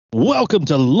Welcome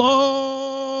to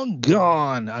Long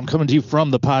Gone. I'm coming to you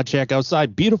from the Pod Shack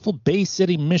outside beautiful Bay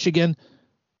City, Michigan.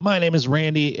 My name is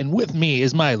Randy, and with me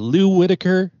is my Lou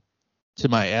Whitaker to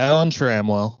my Alan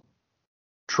Tramwell.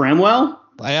 Tramwell?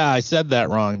 Yeah, I said that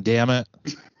wrong, damn it.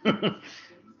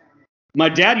 My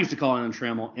dad used to call Alan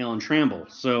Tramble.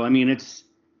 So, I mean,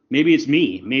 maybe it's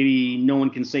me. Maybe no one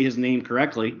can say his name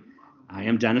correctly. I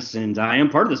am Dennis, and I am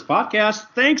part of this podcast.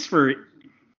 Thanks for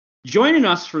joining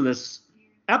us for this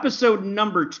episode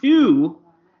number 2.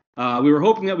 We were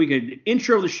hoping that we could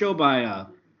intro the show by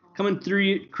coming to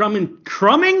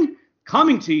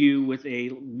you with a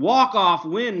walk-off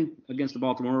win against the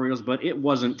Baltimore Orioles, but it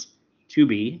wasn't to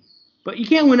be. But you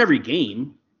can't win every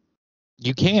game.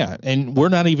 You can't, and we're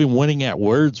not even winning at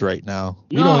words right now.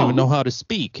 We don't even know how to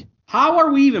speak. How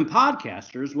are we even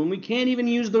podcasters when we can't even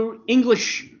use the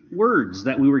English words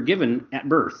that we were given at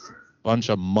birth? Bunch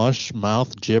of mush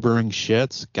mouth gibbering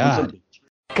shits. God.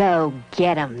 Go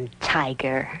get 'em,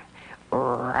 Tiger.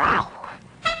 Row.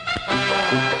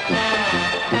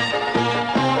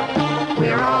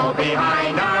 We're all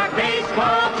behind our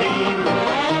baseball team.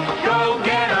 Go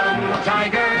get 'em,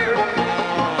 Tiger.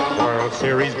 World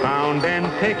Series bound and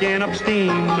picking up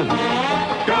steam.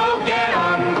 Go get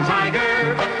 'em,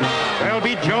 Tiger. There'll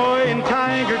be joy in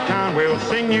Tiger Town. We'll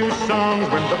sing new songs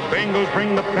when the Bengals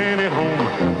bring the pennant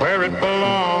home where it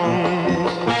belongs.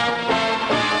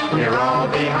 We're all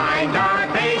behind our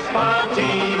baseball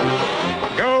team.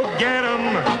 Go get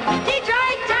 'em.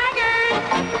 Detroit Tigers!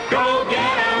 Go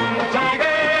get 'em,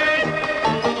 Tigers!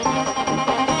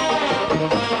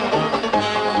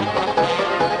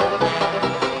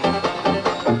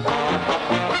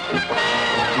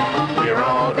 We're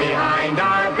all behind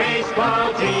our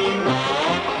baseball team.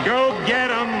 Go get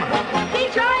 'em.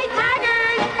 Detroit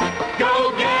Tigers!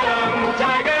 Go get 'em,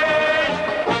 Tigers!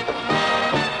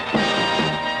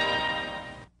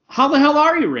 How the hell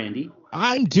are you, Randy?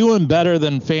 I'm doing better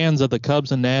than fans of the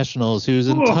Cubs and Nationals whose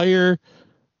entire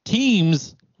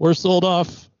teams were sold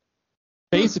off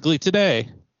basically today.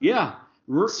 Yeah.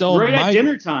 So at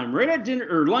dinner time,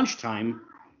 or lunchtime,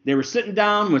 they were sitting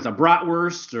down with a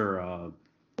bratwurst or a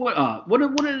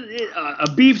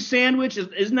beef sandwich.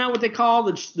 Isn't that what they call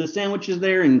the sandwiches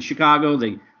there in Chicago?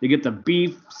 They get the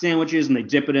beef sandwiches and they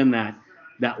dip it in that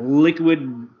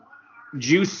liquid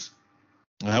juice.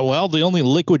 Well, the only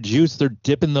liquid juice they're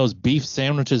dipping those beef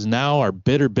sandwiches now are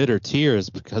bitter, bitter tears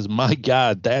because, my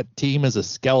God, that team is a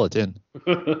skeleton.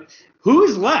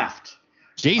 Who's left?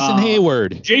 Jason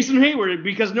Hayward. Jason Hayward,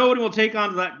 because nobody will take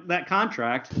on that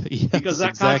contract Yes, because that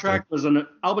exactly. contract was an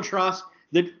albatross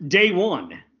that day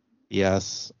one.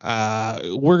 Yes.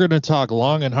 We're going to talk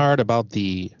long and hard about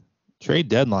the trade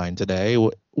deadline today,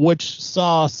 which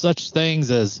saw such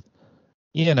things as,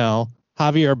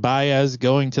 Javier Baez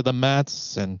going to the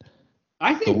Mets. And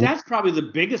I think that's probably the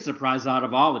biggest surprise out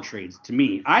of all the trades to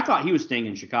me. I thought he was staying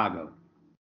in Chicago.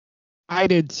 I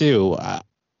did too.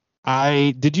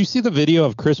 Did you see the video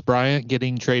of Chris Bryant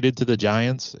getting traded to the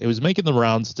Giants? It was making the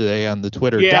rounds today on the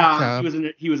Twitter. Yeah,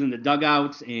 he was in the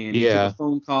dugouts and he took a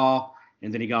phone call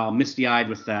and then he got all misty-eyed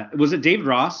with that. Was it David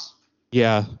Ross?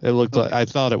 Yeah, it looked like I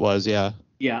thought it was. Yeah.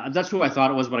 Yeah, that's who I thought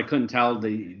it was, but I couldn't tell.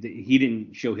 He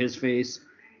didn't show his face.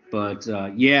 But,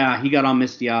 he got all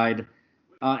misty-eyed.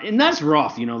 And that's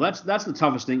rough, That's the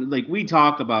toughest thing. Like, we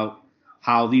talk about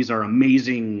how these are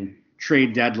amazing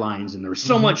trade deadlines, and there was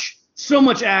so much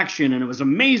action, and it was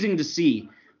amazing to see.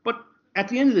 But at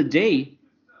the end of the day,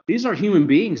 these are human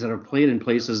beings that have played in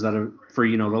places that are for,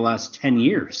 the last 10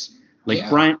 years. Like,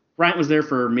 Bryant was there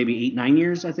for maybe 8-9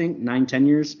 years, I think, 9-10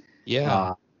 years.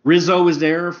 Yeah. Rizzo was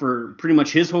there for pretty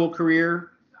much his whole career.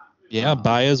 Yeah,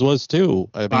 Baez was too.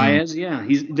 Baez, yeah.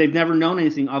 They've never known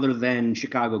anything other than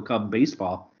Chicago Cub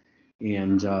baseball.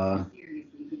 And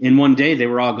in one day, they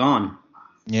were all gone.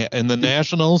 Yeah, and the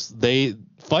Nationals, they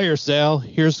fire sale.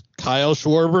 Here's Kyle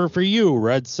Schwarber for you,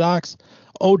 Red Sox.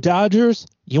 Oh, Dodgers,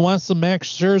 you want some Max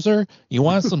Scherzer? You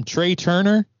want some Trey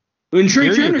Turner? And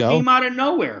Trey Turner came out of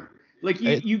nowhere. Like,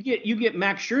 you get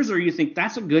Max Scherzer, you think,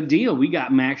 that's a good deal. We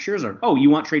got Max Scherzer. Oh, you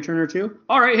want Trey Turner too?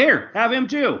 All right, here, have him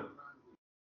too.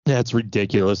 That's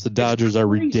ridiculous. The Dodgers are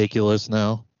ridiculous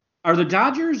now. Are the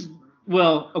Dodgers?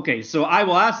 Well, okay, so I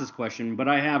will ask this question, but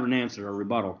I have an answer, a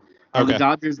rebuttal. Are the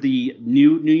Dodgers the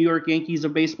new New York Yankees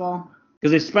of baseball?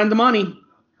 Because they spend the money.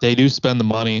 They do spend the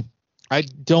money. I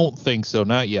don't think so,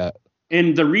 not yet.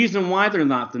 And the reason why they're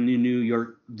not the new New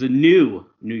York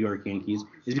Yankees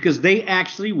is because they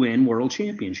actually win world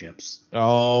championships.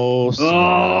 Oh.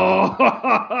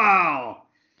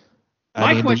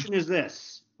 My question is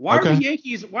this. Why are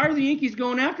the Yankees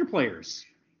going after players?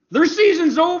 Their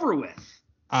season's over with.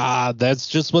 That's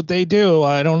just what they do.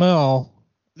 I don't know.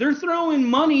 They're throwing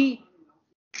money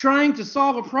trying to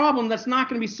solve a problem that's not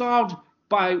going to be solved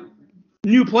by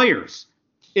new players.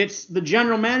 It's the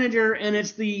general manager and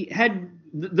it's the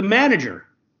manager.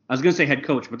 I was going to say head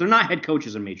coach, but they're not head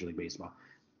coaches in Major League Baseball.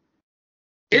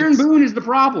 Aaron Boone is the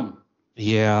problem.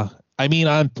 Yeah. I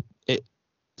mean,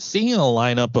 seeing a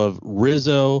lineup of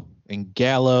Rizzo and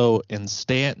Gallo and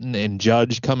Stanton and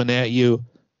Judge coming at you.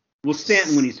 Well,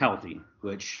 Stanton when he's healthy,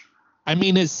 which... I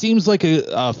mean, it seems like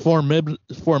a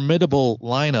formidable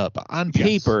lineup on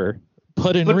paper,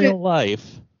 but in real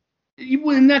life...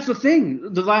 And that's the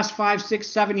thing. The last 5, 6,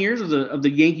 7 years of the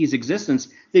Yankees' existence,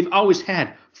 they've always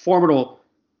had formidable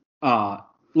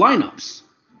lineups,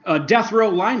 death row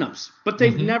lineups, but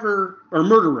they've never, or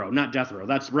murder row, not death row,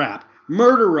 that's rap.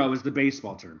 Murder row is the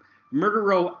baseball term. Murder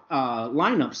row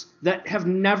lineups that have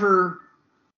never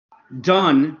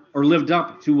done or lived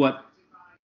up to what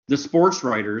the sports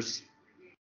writers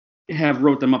have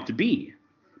wrote them up to be,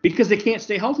 because they can't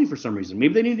stay healthy for some reason.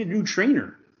 Maybe they need a new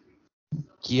trainer.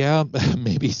 Yeah,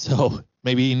 maybe so.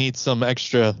 Maybe you need some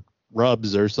extra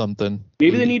rubs or something.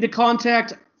 Maybe they need to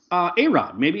contact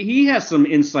A-Rod. Maybe he has some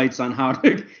insights on how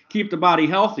to keep the body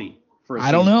healthy.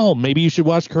 I don't know. Maybe you should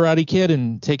watch Karate Kid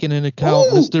and take into account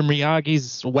Mr.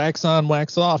 Miyagi's wax on,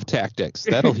 wax off tactics.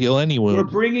 That'll heal any wound. We're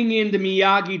bringing in the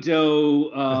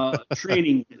Miyagi-Do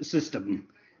training system.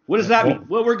 What does that mean?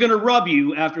 Well, we're going to rub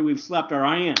you after we've slapped our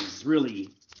hands really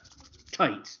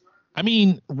tight. I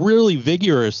mean, really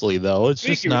vigorously, though. It's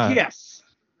just not.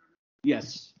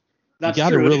 Yes. That's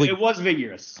true. It was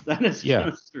vigorous. That is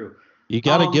true. You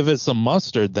got to give it some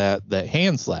mustard, that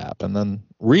hand slap, and then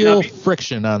real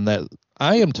friction on that.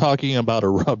 I am talking about a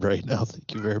rub right now.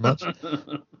 Thank you very much.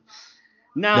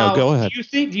 Now, go ahead. Do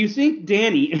you think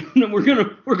Danny? we're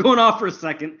going off for a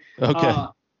second. Okay.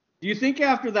 Do you think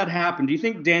after that happened, do you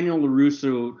think Daniel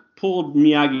LaRusso pulled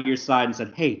Miyagi aside and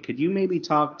said, "Hey, could you maybe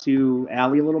talk to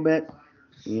Allie a little bit,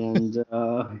 and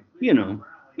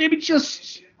maybe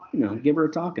just give her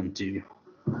a talking to"?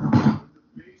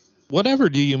 Whatever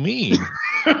do you mean?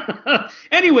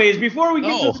 Anyways, before we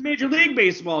get to the Major League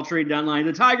Baseball trade deadline,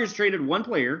 the Tigers traded one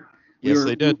player.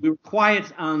 They did. We were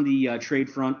quiet on the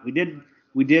trade front. We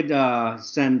did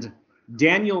send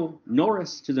Daniel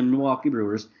Norris to the Milwaukee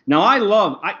Brewers. Now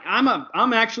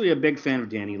I'm actually a big fan of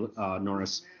Danny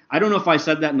Norris. I don't know if I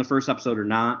said that in the first episode or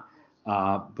not,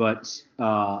 but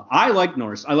I like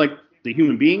Norris. I like the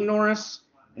human being Norris,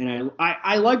 and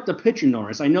I like the pitcher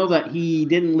Norris. I know that he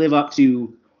didn't live up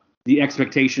to the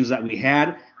expectations that we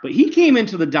had, but he came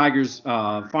into the Tigers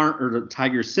the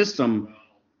Tigers system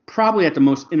probably at the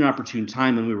most inopportune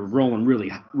time when we were rolling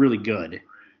really, really good.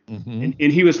 And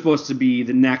he was supposed to be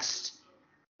the next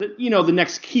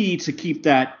key to keep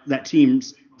that team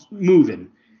moving,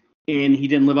 and he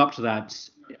didn't live up to that.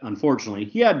 Unfortunately,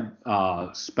 he had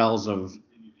spells of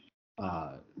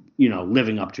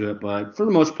living up to it, but for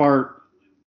the most part,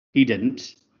 he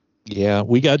didn't. Yeah,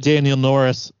 we got Daniel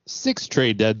Norris 6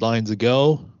 trade deadlines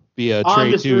ago via on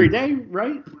trade this very day,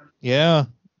 right? Yeah,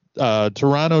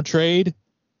 Toronto trade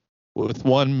with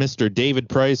one Mr. David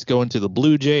Price going to the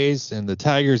Blue Jays, and the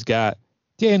Tigers got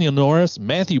Daniel Norris,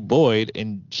 Matthew Boyd,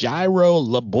 and Jairo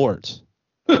Laporte.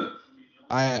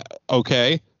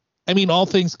 Okay. I mean, all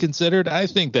things considered, I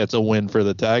think that's a win for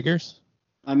the Tigers.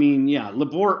 I mean, yeah,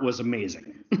 Laporte was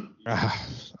amazing.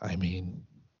 I mean,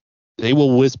 they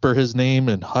will whisper his name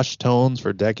in hushed tones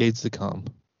for decades to come.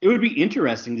 It would be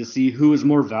interesting to see who is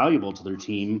more valuable to their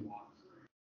team,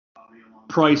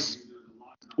 Price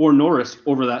or Norris,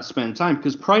 over that span of time,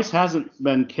 because Price hasn't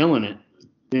been killing it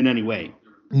in any way.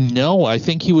 No, I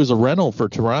think he was a rental for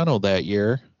Toronto that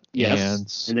year.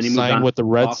 Yes. And then he signed with the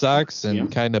Red Sox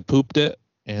and kind of pooped it,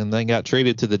 and then got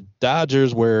traded to the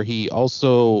Dodgers, where he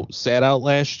also sat out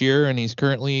last year, and he's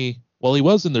currently, well, he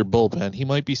was in their bullpen. He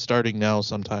might be starting now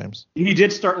sometimes. He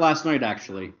did start last night,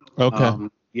 actually. Okay.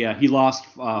 Yeah, he lost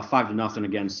 5-0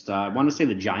 against, I want to say,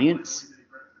 the Giants.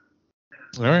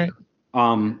 All right.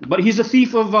 But he's a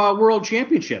thief of world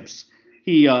championships.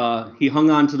 He hung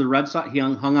on to the Red Sox. He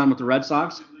hung on with the Red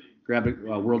Sox, grabbed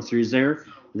a World Series there.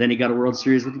 Then he got a World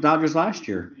Series with the Dodgers last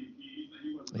year.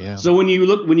 Yeah. So when you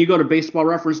go to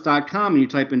baseballreference.com and you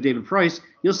type in David Price,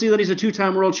 you'll see that he's a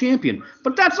 2-time world champion.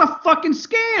 But that's a fucking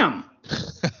scam.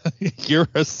 You're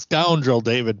a scoundrel,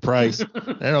 David Price.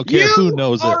 I don't care who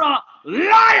knows it. You are a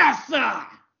liar, sir.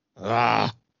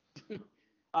 Ah. He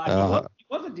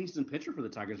was a decent pitcher for the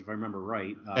Tigers, if I remember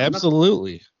right.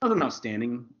 Absolutely. Nothing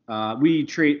outstanding. We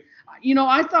trade.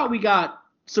 I thought we got.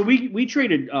 So we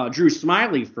traded Drew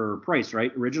Smiley for Price,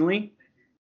 right? Originally.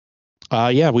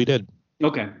 Yeah, we did.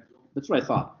 Okay, that's what I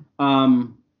thought.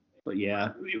 But yeah,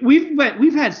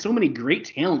 we've had so many great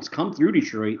talents come through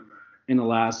Detroit, in the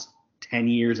last 10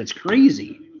 years. It's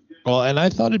crazy. Well, and I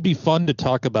thought it'd be fun to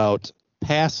talk about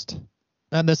past,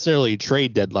 not necessarily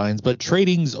trade deadlines, but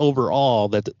tradings overall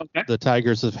that Okay. the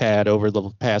Tigers have had over the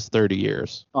past 30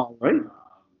 years. All right.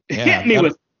 Yeah, Hit me that-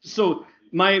 with. So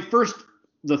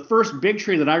the first big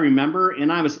trade that I remember,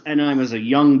 and I was a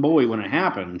young boy when it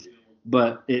happened,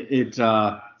 but it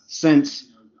sent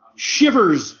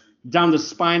shivers down the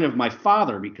spine of my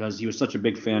father because he was such a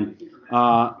big fan,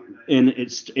 and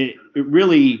it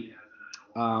really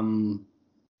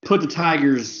put the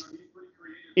Tigers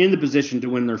in the position to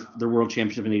win their world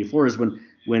championship in '84. Is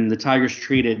when the Tigers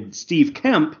traded Steve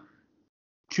Kemp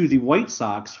to the White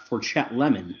Sox for Chet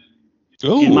Lemon.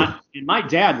 Ooh. And my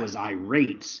dad was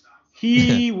irate.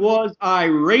 He was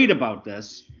irate about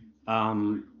this,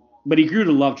 but he grew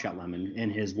to love Chet Lemon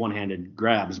and his one-handed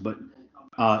grabs. But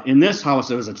in this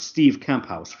house, it was a Steve Kemp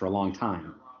house for a long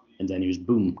time, and then he was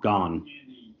boom gone.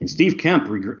 And Steve Kemp,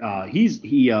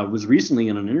 he was recently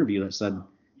in an interview that said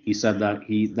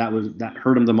that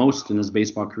hurt him the most in his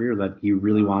baseball career, that he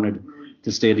really wanted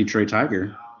to stay a Detroit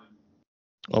Tiger.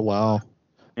 Oh, wow.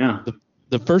 Yeah.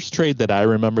 The first trade that I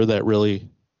remember that really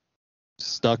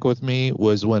stuck with me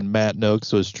was when Matt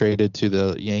Noakes was traded to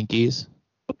the Yankees.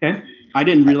 Okay. I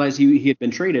didn't realize he had been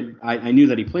traded. I knew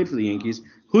that he played for the Yankees.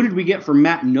 Who did we get for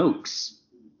Matt Noakes?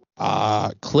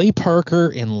 Clay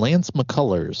Parker and Lance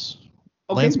McCullers.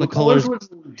 Okay, Lance McCullers McCullers. was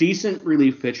a decent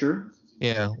relief pitcher.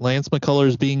 Yeah, Lance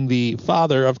McCullers being the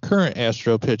father of current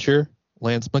Astro pitcher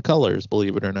Lance McCullers,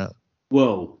 believe it or not.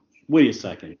 Whoa. Wait a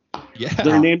second. Yeah.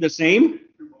 They're named the same?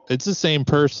 It's the same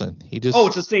person. He just Oh,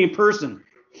 it's the same person.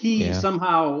 He Yeah.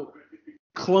 somehow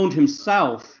cloned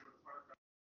himself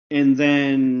and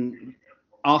then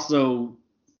also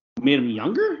made him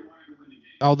younger?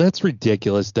 Oh, that's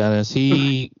ridiculous, Dennis.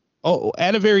 He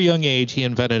at a very young age he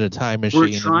invented a time machine We're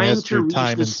and trying to mastered reach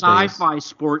time the and space. sci-fi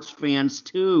sports fans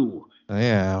too.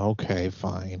 Yeah, okay,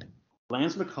 fine.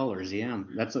 Lance McCullers, yeah.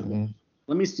 That's a Mhm.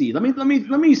 Let me see. Let me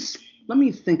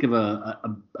think of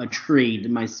a trade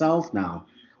myself now.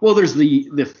 Well, there's the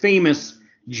famous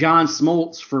John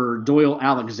Smoltz for Doyle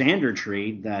Alexander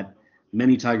trade that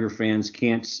many Tiger fans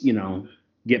can't,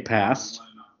 get past.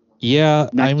 Yeah,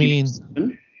 I mean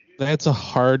 1987. that's a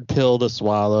hard pill to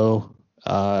swallow.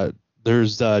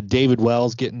 There's David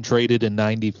Wells getting traded in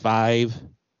 '95.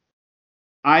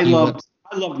 I he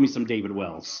loved me some David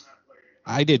Wells.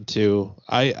 I did too.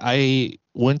 I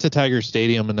went to Tiger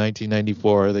Stadium in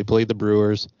 1994. They played the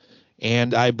Brewers,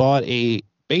 and I bought a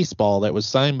baseball that was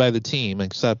signed by the team,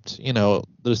 except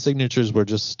the signatures were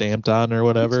just stamped on or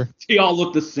whatever. They all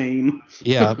look the same.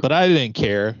 Yeah, but I didn't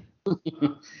care.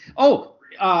 Oh,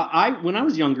 when I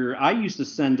was younger, I used to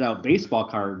send out baseball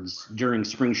cards during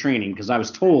spring training because I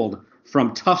was told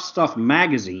from Tough Stuff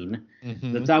magazine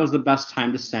Mhm. that was the best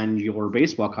time to send your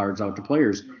baseball cards out to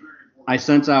players. I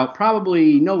sent out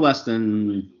probably no less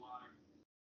than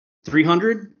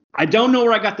 300. I don't know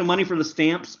where I got the money for the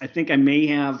stamps. I think I may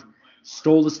have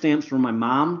stole the stamps from my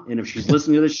mom, and if she's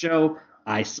listening to this show,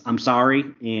 I'm sorry,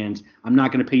 and I'm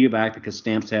not going to pay you back because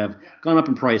stamps have gone up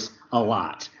in price a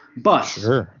lot. But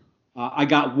Sure. I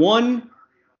got I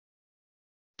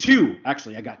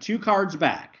got two cards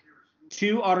back,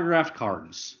 two autographed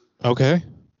cards. Okay.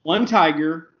 One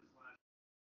Tiger,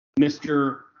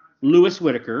 Mr. Lewis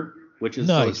Whitaker, which is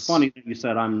so it's Nice. funny that you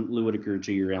said I'm Lou Whitaker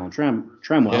to your Alan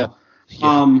Tremwell.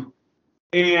 Yeah.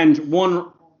 And one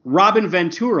Robin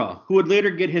Ventura, who would later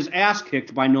get his ass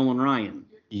kicked by Nolan Ryan.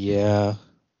 Yeah.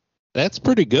 That's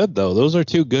pretty good though. Those are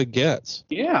two good gets.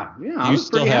 Yeah. I You was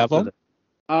still pretty have happy with them? it.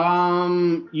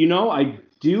 I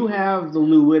do have the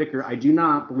Lou Whitaker. I do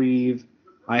not believe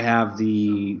I have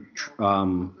the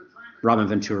Robin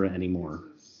Ventura anymore.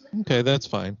 Okay, that's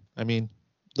fine. I mean,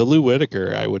 the Lou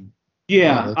Whitaker, I would.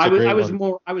 Yeah, that's a I great was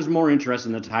one. I was more interested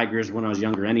in the Tigers when I was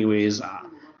younger. Anyways,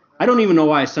 I don't even know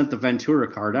why I sent the Ventura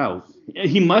card out.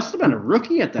 He must have been a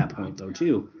rookie at that point, though,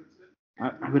 too.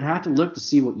 I would have to look to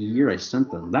see what year I sent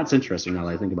them. That's interesting now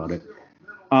that I think about it.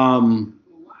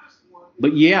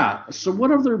 But yeah, so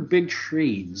what other big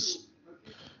trades?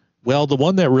 Well, the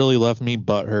one that really left me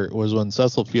butthurt was when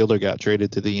Cecil Fielder got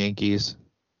traded to the Yankees.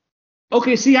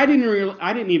 Okay, see, I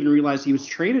didn't even realize he was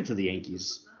traded to the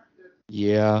Yankees.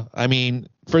 Yeah, I mean,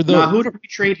 for Now, the who did we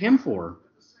trade him for?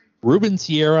 Ruben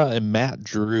Sierra and Matt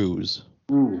Drews.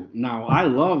 Ooh, now I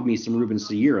love me some Ruben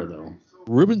Sierra though.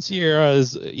 Ruben Sierra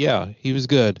he was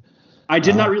good. I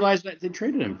did not realize that they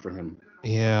traded him for him.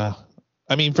 Yeah.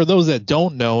 I mean, for those that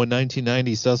don't know, in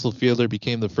 1990, Cecil Fielder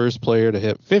became the first player to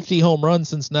hit 50 home runs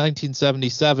since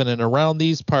 1977, and around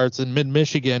these parts in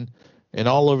mid-Michigan and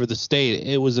all over the state,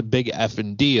 it was a big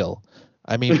effing deal.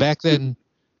 I mean, back then,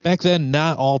 back then,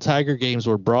 not all Tiger games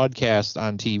were broadcast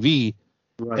on TV.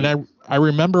 Right. And I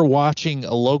remember watching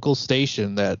a local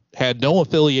station that had no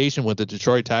affiliation with the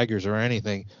Detroit Tigers or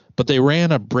anything, but they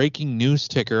ran a breaking news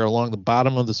ticker along the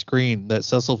bottom of the screen that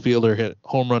Cecil Fielder hit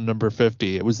home run number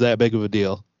 50. It was that big of a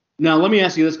deal. Now, let me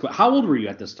ask you this question. How old were you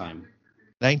at this time?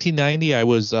 1990, I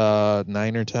was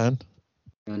 9 or 10.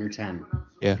 9 or 10.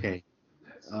 Yeah. Okay.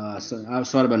 So I'd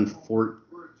have been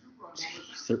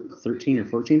 13 or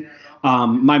 14.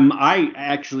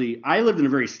 I lived in a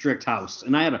very strict house,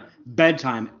 and I had a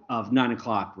bedtime of 9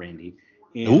 o'clock, Randy.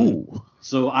 And Ooh.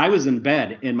 So I was in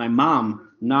bed, and my mom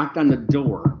knocked on the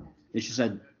door, and she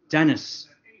said, "Dennis,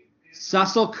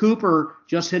 Cecil Cooper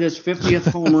just hit his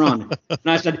 50th home run." And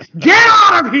I said, "Get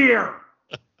out of here!"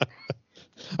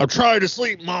 I'm trying to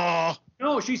sleep, Ma.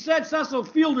 No, she said Cecil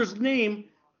Fielder's name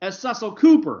as Cecil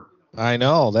Cooper. I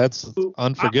know. That's Who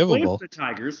unforgivable.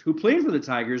 played for the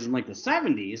Tigers in like the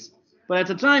 70s, but at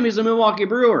the time he's a Milwaukee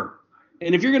Brewer.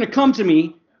 And if you're going to come to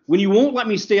me when you won't let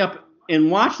me stay up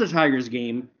and watch the Tigers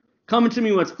game, coming to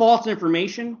me with false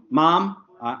information, Mom,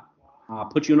 I'll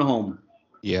put you in a home.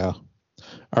 Yeah.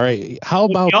 All right. How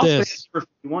about He also this? hit for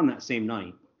 51 that same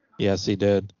night. Yes, he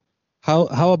did.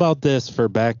 How about this for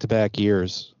back-to-back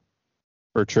years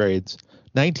for trades?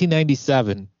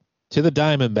 1997 to the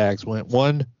Diamondbacks went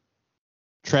one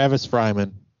Travis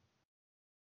Fryman,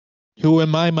 who in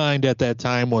my mind at that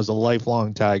time was a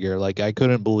lifelong Tiger. Like, I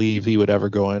couldn't believe he would ever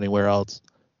go anywhere else.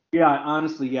 Yeah,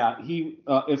 honestly, yeah. He,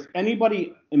 if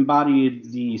anybody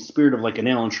embodied the spirit of like an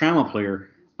Alan Trammell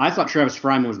player, I thought Travis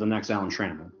Fryman was the next Alan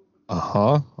Trammell.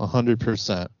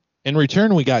 100%. In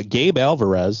return, we got Gabe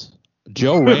Alvarez,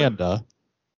 Joe Randa.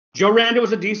 Joe Randa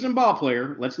was a decent ball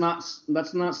player. Let's not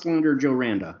slander Joe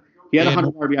Randa. He had a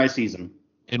 100 RBI season.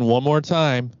 And one more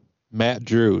time, Matt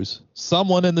Drews.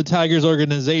 Someone in the Tigers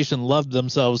organization loved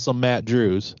themselves some Matt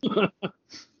Drews.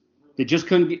 They just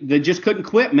couldn't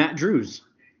quit Matt Drews.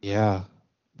 Yeah.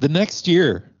 The next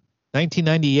year,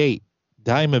 1998,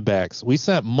 Diamondbacks. We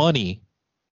sent money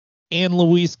and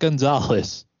Luis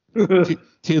Gonzalez to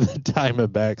the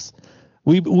Diamondbacks.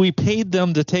 We paid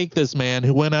them to take this man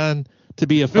who went on to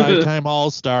be a 5-time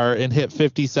All-Star and hit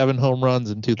 57 home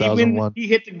runs in 2001. He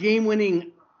hit the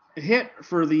game-winning hit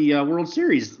for the World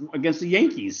Series against the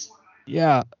Yankees.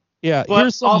 Yeah. But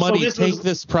here's some money. Take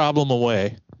this problem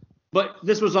away. But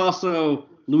this was also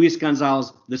Luis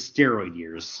Gonzalez, the steroid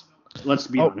years. Let's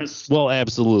be honest. Well,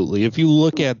 absolutely. If you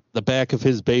look at the back of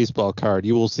his baseball card,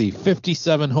 you will see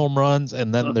 57 home runs,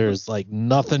 and then there's like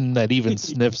nothing that even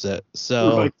sniffs it.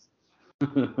 So. Right.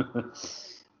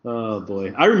 Oh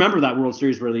boy, I remember that World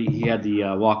Series where he had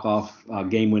the walk-off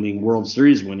game-winning World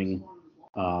Series winning.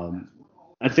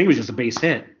 I think it was just a base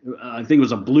hit. I think it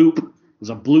was a bloop. It was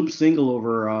a bloop single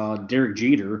over Derek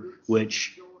Jeter,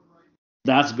 which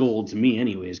that's gold to me,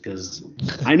 anyways. Because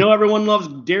I know everyone loves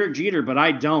Derek Jeter, but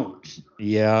I don't.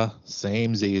 Yeah,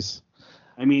 samesies.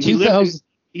 I mean, he lived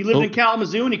in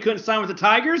Kalamazoo and he couldn't sign with the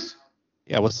Tigers.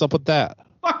 Yeah, what's up with that?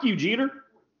 Fuck you, Jeter.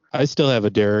 I still have a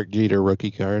Derek Jeter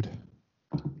rookie card.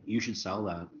 You should sell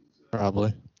that.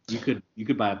 Probably. You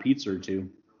could buy a pizza or two.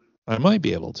 I might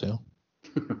be able to.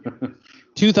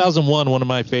 2001, one of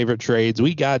my favorite trades.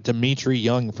 We got Dimitri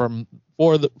Young from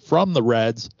the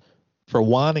Reds for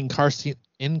Juan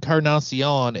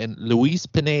Encarnacion and Luis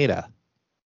Pineda.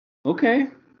 Okay.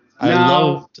 I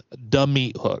loved the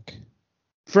meat hook.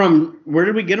 From where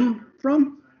did we get him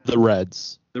from? The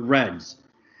Reds. The Reds.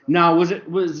 Now, was it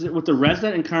with the Reds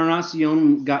that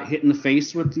Encarnacion got hit in the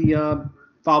face with the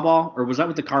foul ball, or was that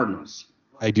with the Cardinals?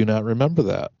 I do not remember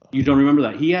that. You don't remember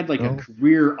that? He had like a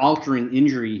career-altering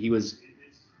injury.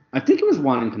 I think it was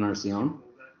Juan Encarnacion.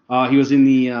 He was in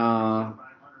the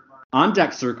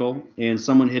on-deck circle, and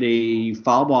someone hit a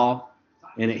foul ball,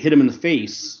 and it hit him in the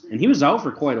face, and he was out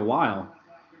for quite a while.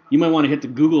 You might want to hit the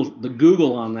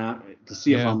Google on that to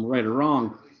see if I'm right or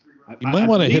wrong. You might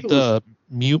want to hit the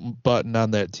mute button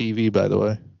on that TV, by the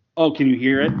way. Oh, can you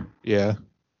hear it? Yeah.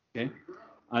 Okay.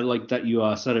 I like that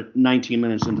you said it 19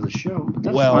 minutes into the show.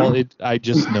 I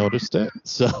just noticed it.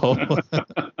 So.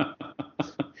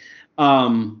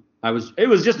 It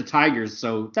was just the Tigers,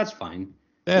 so that's fine.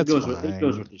 It goes with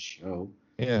the show.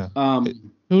 Yeah.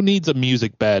 Who needs a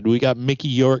music bed? We got Mickey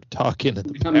York talking in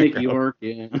the background. Mickey York,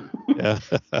 yeah. Yeah.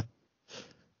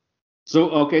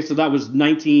 So that was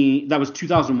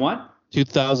 2000 what?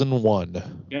 2001.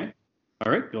 Okay.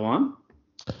 All right, go on.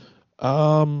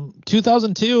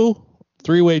 2002,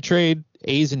 three-way trade,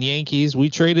 A's and Yankees. We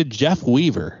traded Jeff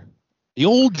Weaver, the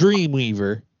old Dream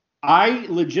Weaver. I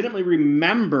legitimately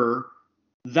remember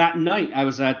that night. I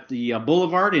was at the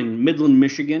Boulevard in Midland,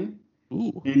 Michigan,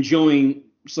 enjoying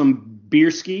some beer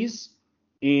skis,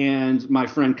 And my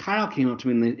friend Kyle came up to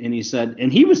me and he said,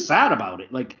 and he was sad about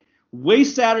it, like way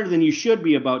sadder than you should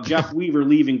be about Jeff Weaver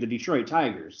leaving the Detroit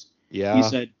Tigers. Yeah.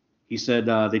 He said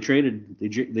they traded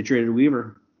Weaver.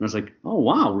 And I was like, oh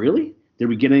wow, really? Did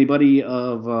we get anybody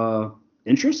of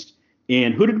interest?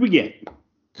 And who did we get?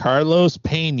 Carlos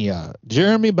Pena,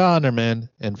 Jeremy Bonderman,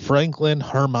 and Franklin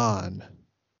Herman.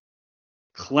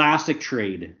 Classic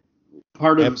trade.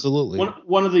 Part of Absolutely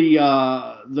one of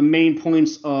the main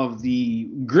points of the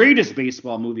greatest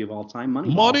baseball movie of all time,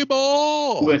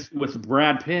 Moneyball, with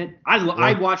Brad Pitt.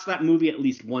 I watch that movie at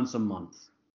least once a month.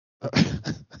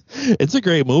 It's a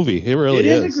great movie. It really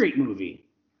is. It is a great movie.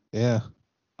 Yeah.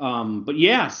 But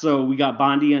yeah, so we got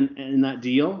Bondy in that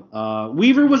deal.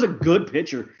 Weaver was a good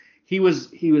pitcher. He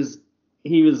was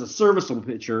a serviceable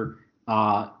pitcher.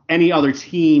 Any other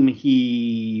team,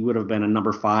 he would have been a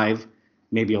number 5,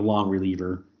 maybe a long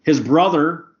reliever. His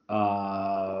brother,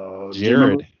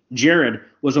 Jared,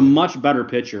 was a much better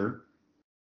pitcher,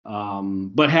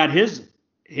 but had his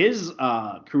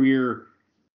career.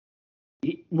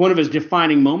 One of his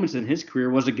defining moments in his career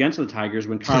was against the Tigers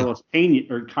when Carlos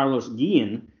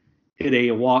Guillen hit a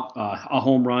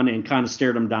home run and kind of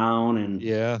stared him down, and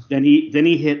then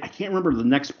he hit. I can't remember the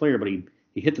next player, but he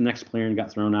hit the next player and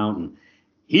got thrown out, and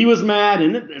he was mad.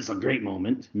 And it's a great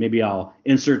moment. Maybe I'll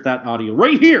insert that audio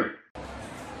right here.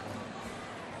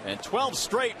 And 12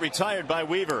 straight retired by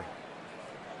Weaver.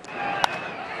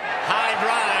 High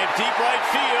drive, deep right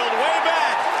field, way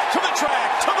back to the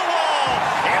track, to the wall.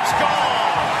 It's gone.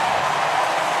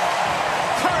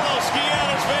 Carlos Guillen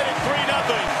has made it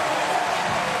 3-0.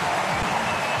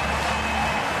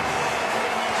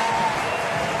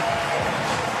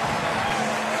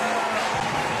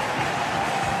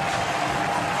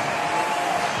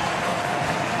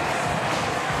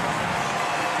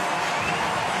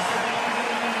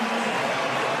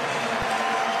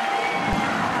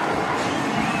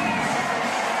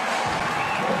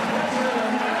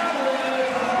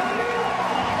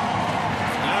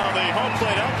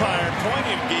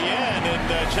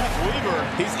 Jeff Weaver,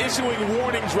 he's issuing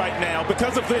warnings right now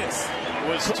because of this.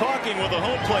 Was talking with a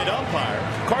home plate umpire.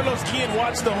 Carlos Guillen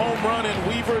watched the home run, and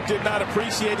Weaver did not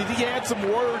appreciate it. He had some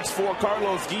words for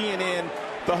Carlos Guillen, and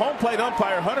the home plate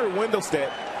umpire, Hunter Wendelstedt,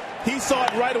 he saw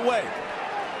it right away.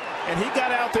 And he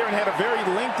got out there and had a very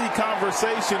lengthy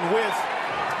conversation with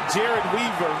Jared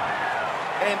Weaver.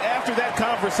 And after that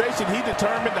conversation, he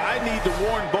determined, I need to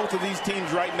warn both of these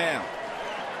teams right now.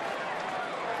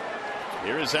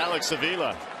 Here is Alex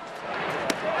Avila.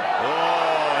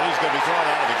 Oh, he's going to be thrown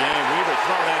out of the game. Weaver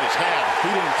thrown at his head. He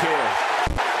didn't care.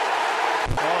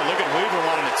 Oh, look at Weaver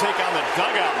wanting to take on the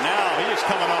dugout now. He is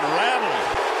coming unraveled.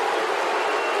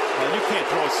 And you can't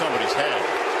throw at somebody's head.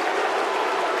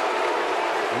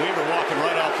 Weaver walking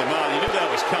right off the mound. You knew that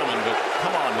was coming, but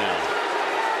come on now.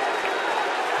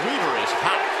 Weaver is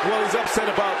hot. Well, he's upset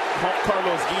about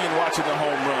Carlos Guillen watching the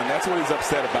home run. That's what he's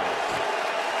upset about.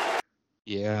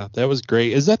 Yeah, that was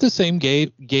great. Is that the same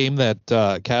game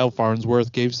that Kyle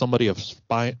Farnsworth gave somebody a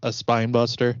spine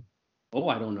buster? Oh,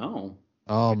 I don't know.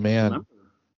 Oh man,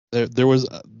 there was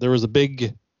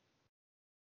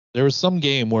some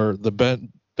game where the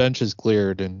bench is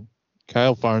cleared and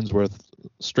Kyle Farnsworth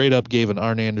straight up gave an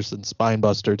Arn Anderson spine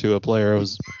buster to a player. It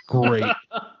was great.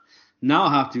 Now I'll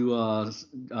have to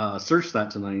search that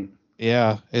tonight.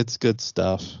 Yeah, it's good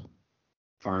stuff.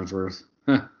 Farnsworth.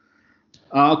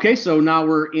 Okay, so now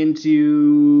we're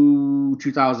into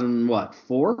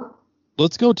 2004?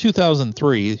 Let's go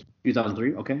 2003.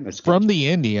 2003, okay. That's From the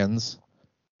Indians,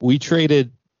 we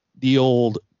traded the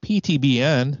old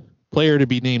PTBN, player to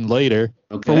be named later,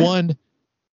 for one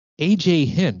A.J.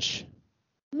 Hinch.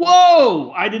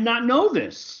 Whoa! I did not know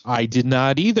this. I did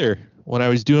not either. When I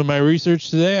was doing my research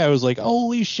today, I was like,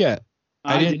 holy shit.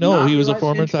 I didn't know he was a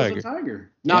former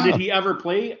Tiger. Now, did he ever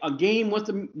play a game with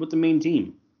the main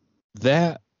team?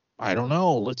 That I don't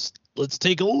know. Let's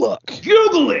take a look.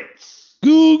 Google it.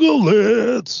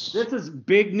 This is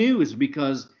big news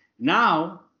because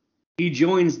now he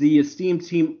joins the esteemed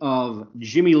team of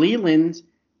Jimmy Leland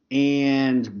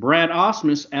and Brad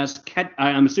Ausmus as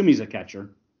I'm assuming he's a catcher.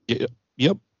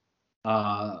 Yep.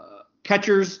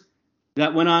 Catchers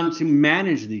that went on to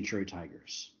manage the Detroit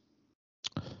Tigers.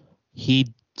 He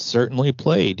certainly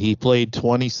played. He played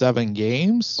 27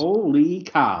 games. Holy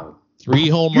cow. 3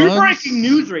 home runs. You're breaking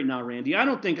news right now, Randy. I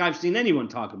don't think I've seen anyone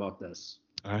talk about this.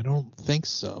 I don't think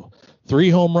so.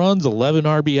 3 home runs, 11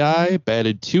 RBI,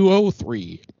 batted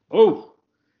 .203. Oh.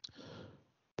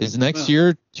 His next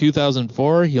year,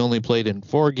 2004, he only played in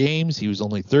 4 games. He was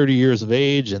only 30 years of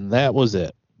age, and that was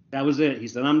it. That was it. He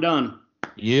said, I'm done.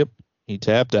 Yep. He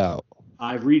tapped out.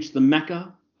 I've reached the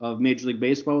mecca of Major League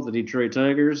Baseball, the Detroit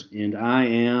Tigers, and I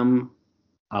am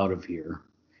out of here.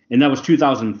 And that was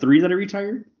 2003 that he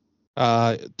retired?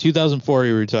 2004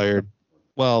 he retired.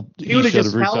 Well, He would have should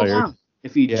just have held retired. on.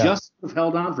 If he Yeah. just would have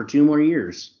held on for 2 more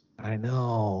years, I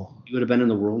know. he would have been in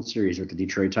the World Series with the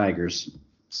Detroit Tigers.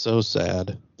 So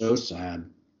sad. So sad.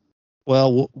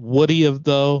 Well, would he have,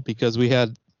 though? Because we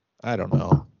had, I don't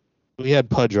know. We had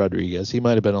Pudge Rodriguez. He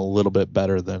might have been a little bit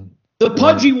better than. The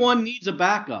pudgy one needs a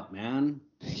backup, man.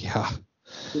 Yeah.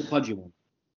 The pudgy one.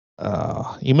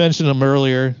 You mentioned him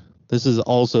earlier. This is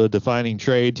also a defining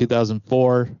trade,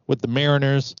 2004 with the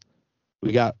Mariners.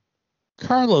 We got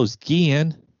Carlos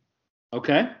Guillen.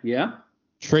 Okay, yeah.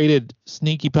 Traded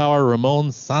sneaky power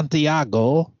Ramon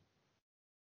Santiago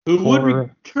Who would For-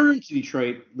 return to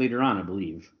Detroit later on, I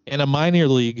believe. and a minor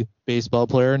league baseball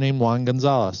player named Juan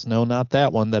Gonzalez. No, not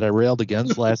that one that I railed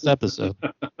against last episode.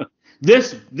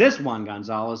 This Juan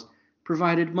Gonzalez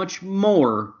provided much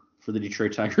more for the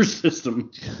Detroit Tigers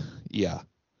system. Yeah.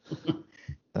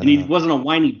 And he wasn't a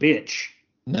whiny bitch.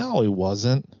 No, he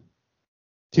wasn't.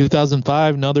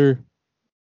 2005, another,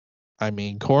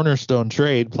 cornerstone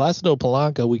trade. Placido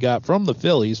Polanco we got from the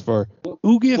Phillies for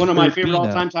Ugi One of my favorite Urpina.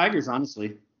 all-time Tigers,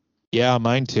 honestly. Yeah,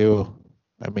 mine too.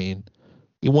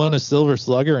 He won a Silver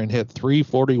Slugger and hit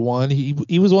 341.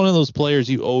 He was one of those players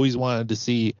you always wanted to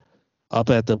see up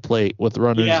at the plate with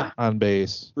runners Yeah. on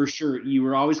base. For sure. You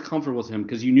were always comfortable with him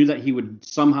because you knew that he would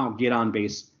somehow get on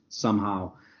base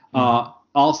somehow.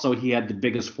 Also, he had the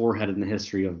biggest forehead in the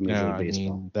history of Major Yeah, League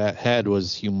Baseball. that head was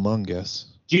humongous.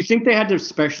 Do you think they had to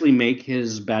specially make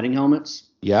his batting helmets?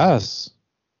 Yes.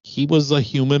 He was a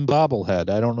human bobblehead.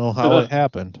 I don't know how it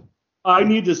happened. I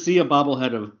need to see a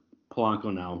bobblehead of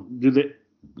Polanco now. Do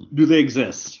they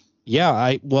exist? Yeah,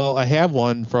 I have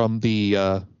one from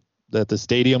the that the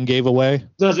stadium gave away.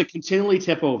 Does it continually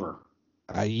tip over?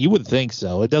 You would think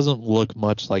so. It doesn't look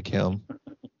much like him.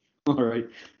 All right.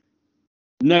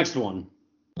 Next one.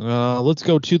 Let's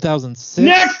go 2006.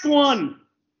 Next one.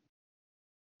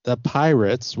 The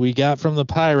Pirates. We got from the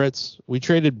Pirates. We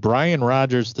traded Brian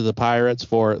Rogers to the Pirates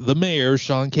for the mayor,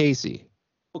 Sean Casey.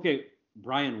 Okay,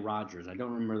 Brian Rogers. I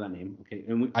don't remember that name. Okay,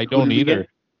 and I who don't did we either. get?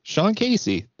 Sean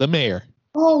Casey, the mayor.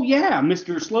 Oh yeah,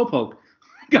 Mr. Slowpoke.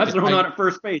 Got thrown I- out at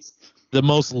first base. The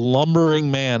most lumbering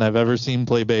man I've ever seen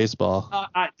play baseball.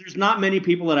 There's not many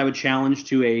people that I would challenge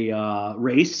to a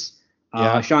race.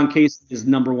 Yeah. Sean Casey is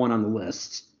number one on the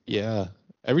list. Yeah.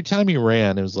 Every time he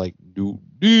ran, it was like do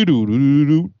do do do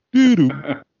do do do.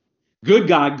 Good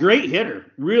guy, great hitter,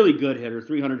 really good hitter,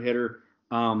 300 hitter.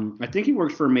 I think he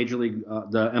works for Major League,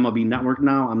 the MLB Network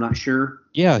now. I'm not sure.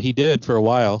 Yeah, he did for a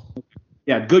while.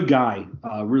 Yeah, good guy,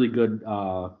 really good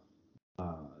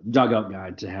dugout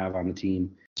guy to have on the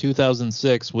team.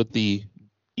 2006 with the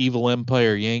Evil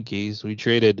Empire Yankees, we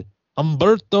traded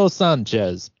Humberto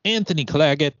Sanchez, Anthony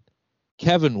Claggett,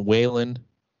 Kevin Whalen.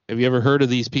 Have you ever heard of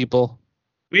these people?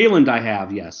 Wayland, I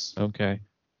have, yes. Okay.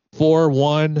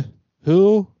 4-1.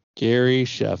 Who? Gary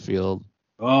Sheffield.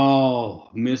 Oh,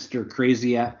 Mr.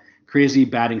 Crazy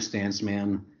batting stance,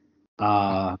 man.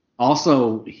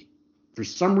 Also, for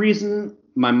some reason,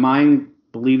 my mind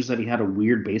believes that he had a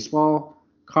weird baseball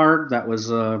card that was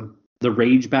the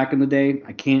rage back in the day.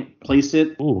 I can't place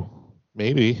it, Ooh,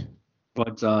 maybe.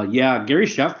 but yeah, Gary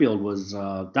Sheffield was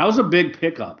that was a big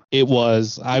pickup. It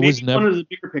was. I was Maybe one never. of the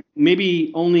bigger pick,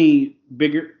 maybe only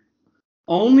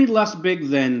less big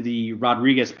than the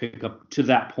Rodriguez pickup to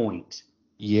that point.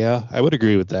 Yeah, I would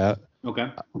agree with that.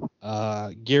 Okay.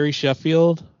 Gary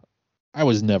Sheffield, I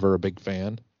was never a big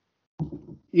fan.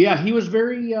 Yeah, he was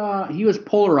he was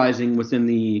polarizing within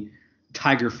the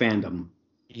Tiger fandom.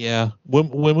 Yeah,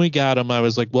 when we got him, I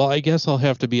was like, well, I guess I'll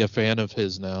have to be a fan of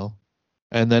his now.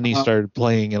 And then he started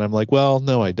playing, and I'm like, well,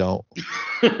 no, I don't.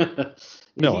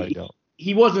 No, I don't.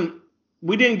 He wasn't.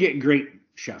 We didn't get great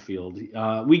Sheffield.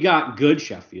 We got good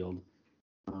Sheffield.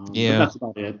 Yeah. But that's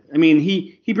about it. I mean,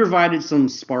 he provided some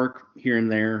spark here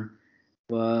and there,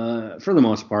 but for the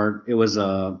most part, it was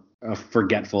a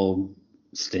forgetful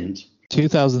stint.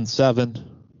 2007,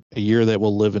 a year that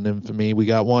will live in infamy. We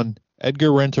got one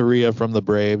Edgar Renteria from the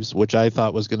Braves, which I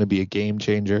thought was going to be a game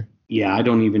changer. Yeah, I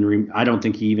don't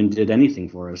think he even did anything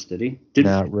for us, did he?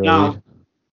 Not really. Now,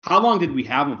 how long did we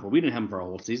have him for? We didn't have him for a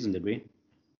whole season, did we?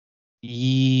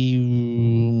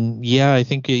 Yeah, I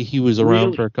think he was around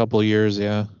Really? for a couple of years.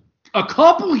 Yeah, A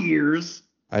couple years?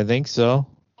 I think so.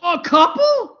 A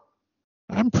couple?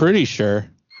 I'm pretty sure.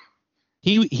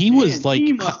 He was Man, like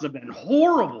he must have been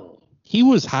horrible. he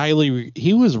was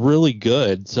really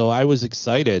good. So I was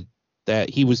excited that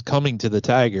he was coming to the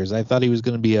Tigers. I thought he was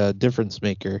going to be a difference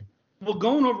maker. Well,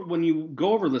 when you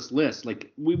go over this list,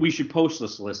 like we should post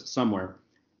this list somewhere.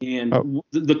 And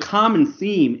the common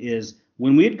theme is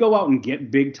when we'd go out and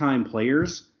get big time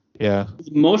players, Yeah. for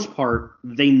the most part,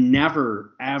 they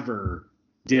never, ever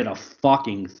did a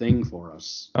fucking thing for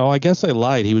us. Oh, I guess I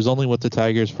lied. He was only with the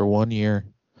Tigers for 1 year.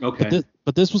 Okay.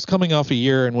 But this was coming off a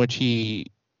year in which he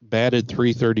batted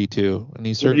 .332, and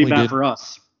he What did certainly he bat did for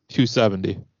us?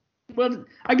 .270. Well,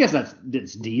 I guess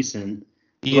that's decent.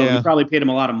 But Yeah. we probably paid him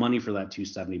a lot of money for that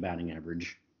 270 batting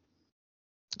average.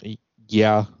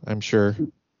 Yeah, I'm sure.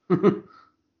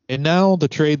 And now the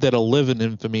trade that'll live in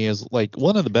infamy is like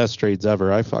one of the best trades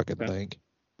ever, I fucking think.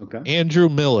 Okay. Andrew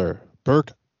Miller,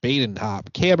 Burke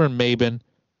Badentop, Cameron Maben,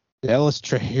 Dallas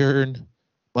Traherne,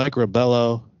 Mike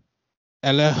Rabello,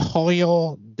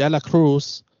 Alejo de la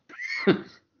Cruz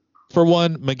for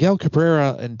one Miguel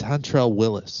Cabrera and Dontrelle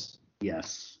Willis.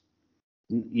 Yes.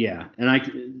 Yeah.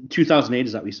 And 2008,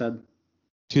 is that what we said?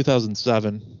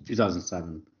 2007.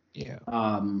 2007. Yeah.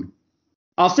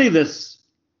 I'll say this.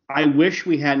 I wish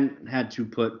we hadn't had to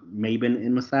put Maben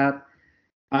in with that.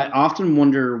 I often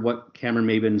wonder what Cameron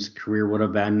Maben's career would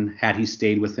have been had he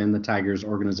stayed within the Tigers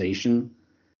organization.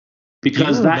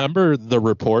 Because Do you remember the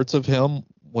reports of him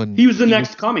when he was the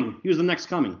next coming. He was the next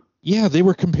coming. Yeah, they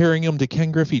were comparing him to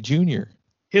Ken Griffey Jr.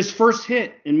 His first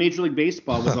hit in Major League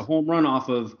Baseball was a home run off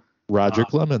of Roger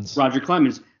Clemens. Roger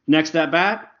Clemens. Next at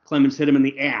bat, Clemens hit him in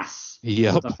the ass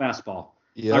Yep. with a fastball.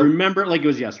 Yep. I remember it like it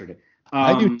was yesterday.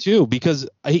 I do too, because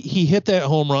he hit that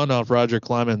home run off Roger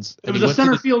Clemens. It was a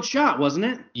center field shot, wasn't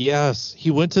it? Yes.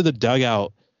 He went to the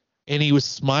dugout and he was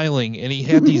smiling and he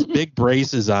had these big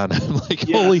braces on him. Like,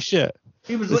 Yeah. holy shit.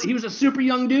 He was a super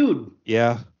young dude.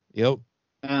 Yeah. Yep.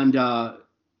 And I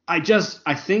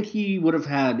think he would have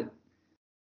had.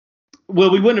 Well,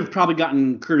 we wouldn't have probably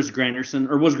gotten Curtis Granderson,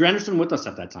 or was Granderson with us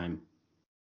at that time?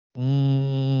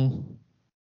 I'm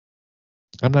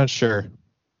not sure.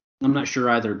 I'm not sure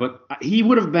either, but he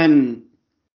would have been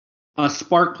a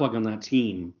spark plug on that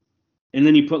team. And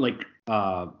then you put like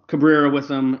Cabrera with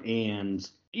him, and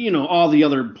all the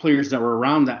other players that were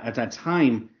around that at that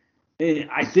time.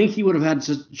 I think he would have had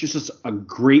just a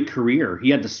great career.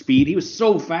 He had the speed. He was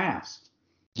so fast.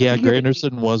 Yeah,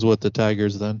 Granderson was with the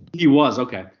Tigers then. He was,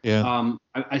 okay. Yeah.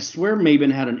 I swear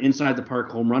Maben had an inside the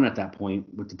park home run at that point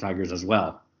with the Tigers as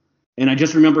well. And I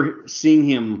just remember seeing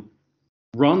him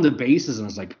run the bases, and I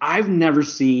was like, I've never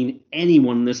seen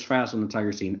anyone this fast on the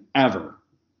Tiger scene ever.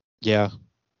 Yeah.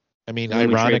 I mean,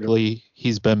 Really ironically,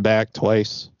 he's been back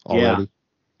twice already.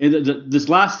 Yeah. And this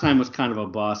last time was kind of a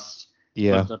bust.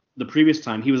 Yeah. But the previous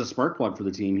time, he was a spark plug for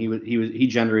the team. He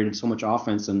generated so much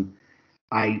offense, and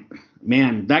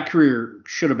that career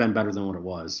should have been better than what it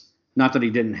was. Not that he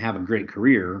didn't have a great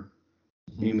career.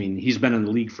 Mm-hmm. I mean, he's been in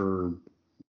the league for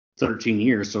 13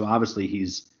 years, so obviously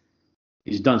he's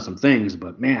done some things.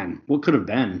 But man, what could have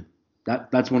been?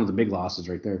 That's one of the big losses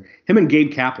right there. Him and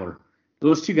Gabe Kapler,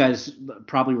 those two guys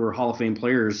probably were Hall of Fame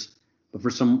players, but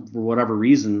for whatever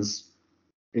reasons,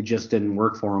 it just didn't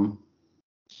work for them.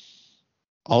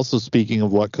 Also, speaking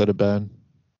of what could have been,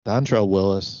 Dontrelle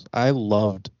Willis. I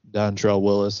loved Dontrelle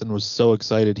Willis and was so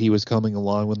excited he was coming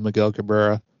along with Miguel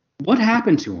Cabrera. What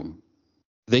happened to him?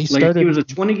 They started. He was a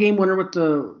 20-game winner with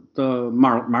the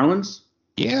Marlins.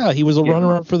 Yeah, he was a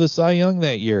runner-up for the Cy Young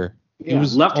that year. Yeah, he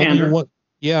was left-hander.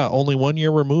 only 1 year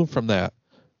removed from that.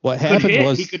 What happened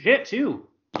was he could hit too.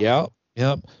 Yeah.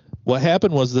 What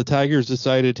happened was the Tigers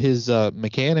decided his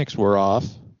mechanics were off,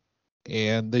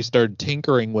 and they started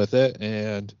tinkering with it.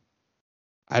 And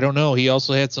I don't know. He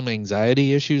also had some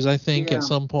anxiety issues, I think, at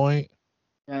some point.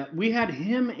 We had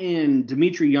him and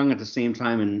Dimitri Young at the same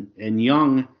time, and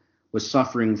Young was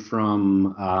suffering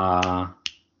from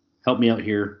help me out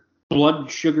here,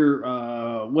 blood sugar.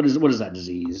 What is that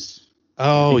disease?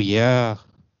 Oh yeah,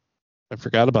 I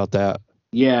forgot about that.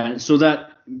 Yeah, so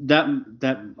that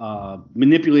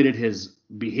manipulated his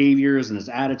behaviors and his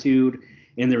attitude,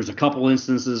 and there was a couple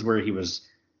instances where he was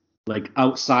like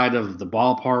outside of the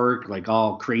ballpark, like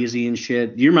all crazy and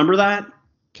shit. Do you remember that?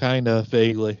 Kind of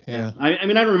vaguely, yeah. I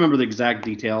mean, I don't remember the exact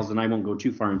details, and I won't go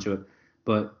too far into it.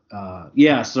 But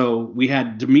so we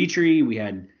had Dimitri, we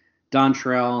had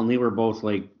Dontrelle, and they were both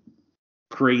like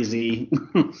crazy.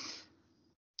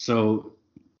 So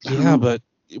yeah, but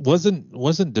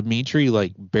wasn't Dimitri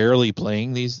like barely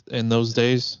playing in those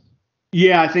days?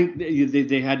 Yeah, I think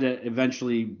they had to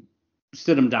eventually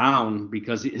sit him down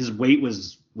because his weight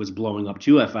was blowing up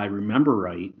too, if I remember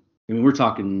right. I mean, we're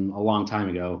talking a long time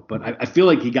ago, but I feel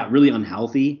like he got really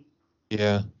unhealthy.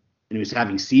 Yeah. And he was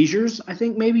having seizures, I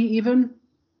think, maybe even.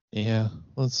 Yeah.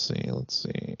 Let's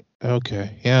see.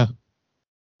 Okay. Yeah.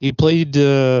 He played,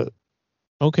 he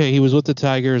was with the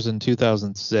Tigers in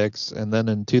 2006, and then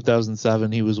in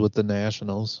 2007, he was with the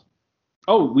Nationals.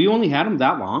 Oh, we only had him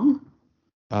that long?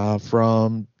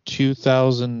 From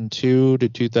 2002 to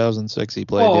 2006 he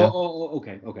played.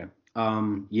 Okay.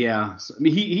 Yeah. So, I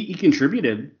mean, he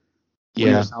contributed when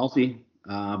he was healthy,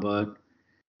 but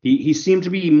he seemed to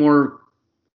be more,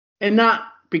 and not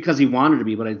because he wanted to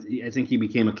be, but I think he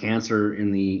became a cancer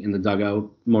in the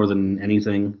dugout more than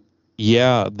anything.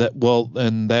 Yeah,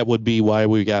 and that would be why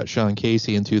we got Sean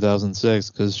Casey in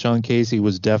 2006, because Sean Casey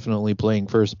was definitely playing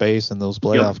first base in those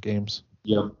playoff games.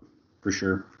 Yep, for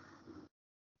sure.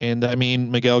 And I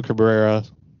mean, Miguel Cabrera,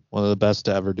 one of the best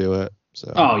to ever do it.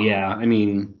 So. Oh yeah, I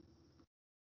mean,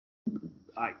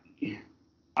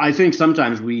 I think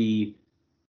sometimes we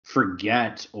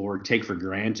forget or take for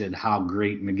granted how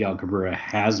great Miguel Cabrera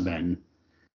has been,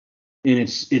 and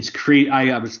it's great.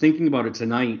 I was thinking about it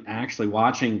tonight, actually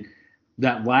watching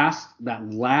that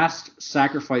last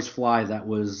sacrifice fly that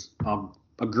was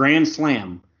a grand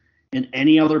slam in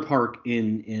any other park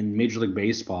in Major League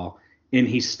Baseball, and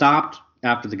he stopped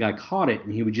after the guy caught it,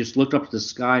 and he would just look up to the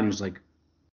sky and he was like,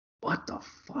 "What the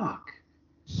fuck?"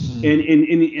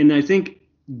 And I think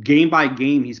game by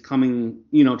game he's coming,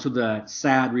 to the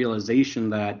sad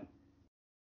realization that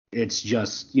it's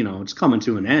just, it's coming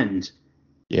to an end.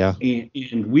 Yeah.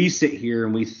 And we sit here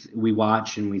and we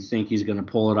watch and we think he's going to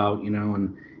pull it out,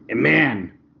 and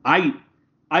man, I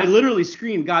literally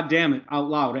screamed "God damn it" out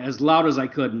loud as I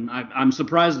could, and I'm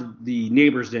surprised the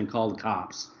neighbors didn't call the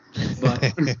cops.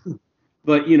 But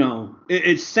but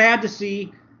it's sad to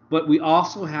see, but we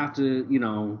also have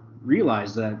to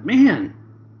realize that, man,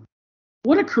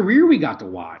 what a career we got to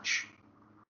watch.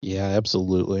 Yeah,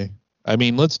 absolutely. I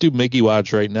mean, let's do Mickey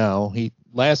Watch right now.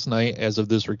 Last night, as of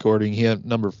this recording, he had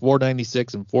number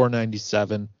 496 and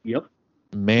 497. Yep.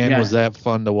 Man, was that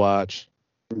fun to watch.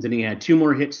 And then he had 2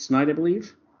 more hits tonight, I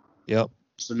believe. Yep.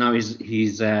 So now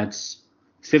he's at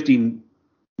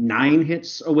 59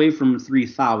 hits away from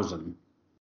 3,000.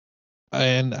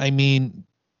 And I mean,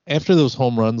 after those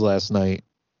home runs last night,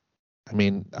 I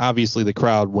mean, obviously the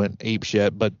crowd went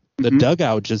apeshit, but the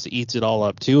dugout just eats it all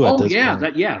up too. Point.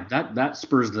 That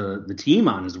spurs the team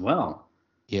on as well.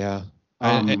 Yeah.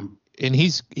 And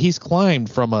he's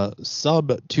climbed from a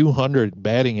sub 200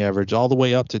 batting average all the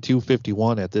way up to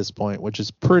 251 at this point, which is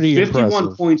pretty 51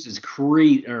 impressive. Points is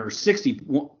crazy, or 60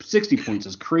 points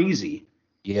is crazy.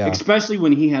 Yeah. Especially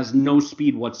when he has no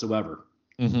speed whatsoever.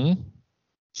 Mm-hmm.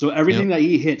 So everything that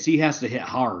he hits, he has to hit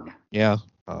hard. Yeah.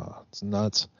 It's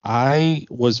nuts. I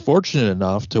was fortunate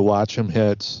enough to watch him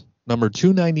hit number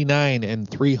 299 and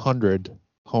 300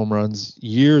 home runs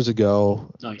years ago.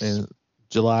 Nice. In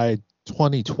July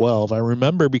 2012. I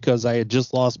remember because I had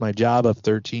just lost my job of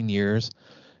 13 years,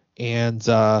 and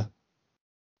a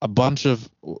bunch of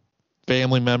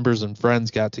family members and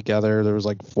friends got together. There was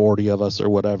like 40 of us or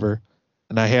whatever.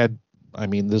 And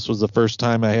this was the first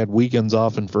time I had weekends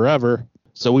off in forever.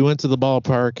 So we went to the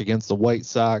ballpark against the White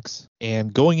Sox,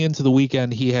 and going into the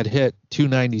weekend, he had hit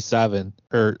 297,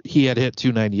 or he had hit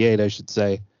 298, I should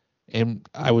say. And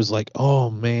I was like, oh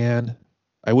man,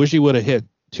 I wish he would have hit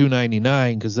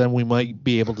 299, because then we might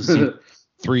be able to see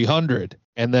 300.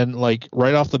 And then, like,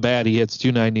 right off the bat, he hits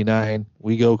 299.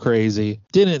 We go crazy.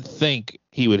 Didn't think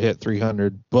he would hit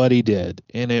 300, but he did,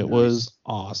 and it was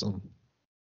awesome.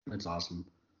 That's awesome.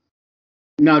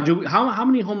 Now, how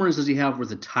many home runs does he have with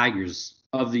the Tigers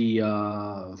of the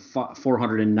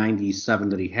 497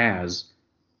 that he has?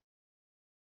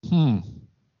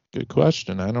 Good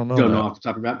question. I don't know. Don't know off the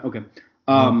top of your head. Okay.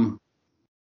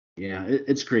 Yeah,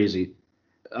 it's crazy.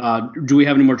 Do we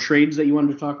have any more trades that you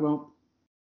wanted to talk about?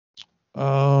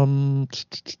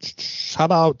 How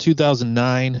about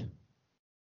 2009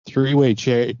 three-way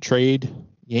trade,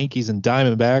 Yankees and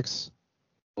Diamondbacks?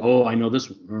 Oh, I know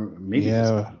this. Maybe.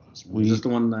 Yeah. Is this the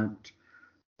one that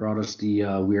brought us the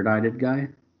weird-eyed guy?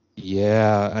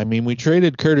 Yeah. I mean, we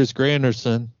traded Curtis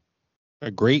Granderson,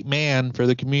 a great man for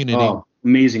the community. Oh,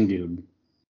 amazing dude.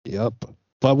 Yep.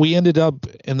 But we ended up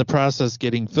in the process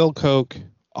getting Phil Koch,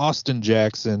 Austin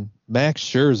Jackson, Max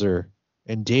Scherzer,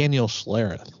 and Daniel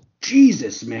Schlereth.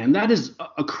 Jesus, man, that is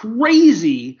a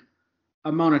crazy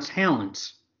amount of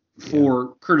talent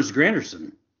for Curtis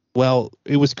Granderson. Well,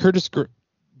 it was Curtis Granderson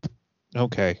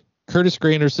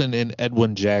and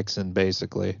Edwin Jackson,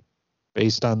 basically,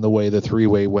 based on the way the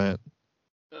three-way went.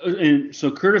 And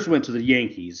so Curtis went to the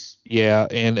Yankees. Yeah,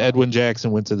 and Edwin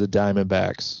Jackson went to the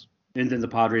Diamondbacks. And then the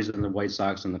Padres and the White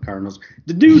Sox and the Cardinals.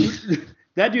 The dude,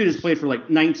 that dude has played for like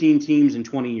 19 teams in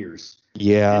 20 years.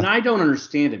 Yeah. And I don't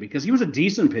understand it, because he was a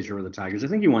decent pitcher with the Tigers. I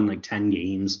think he won like 10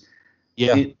 games.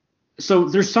 Yeah. So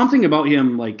there's something about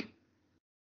him, like,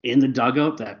 in the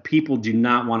dugout that people do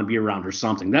not want to be around or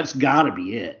something. That's got to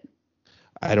be it.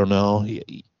 I don't know.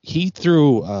 he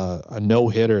threw a no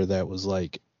hitter that was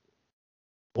like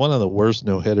one of the worst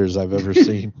no hitters I've ever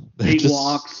seen. Eight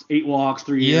walks,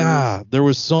 3 years. Yeah, there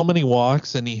was so many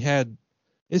walks, and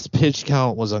his pitch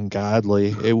count was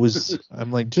ungodly. It was,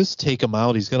 I'm like, just take him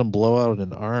out. He's gonna blow out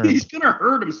an arm. He's gonna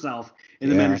hurt himself.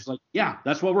 And the manager's like, yeah,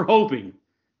 that's what we're hoping.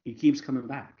 He keeps coming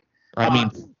back. I mean,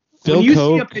 Phil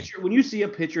Coke. When you see a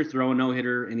pitcher throw a no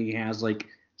hitter and he has like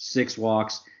 6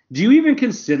 walks, do you even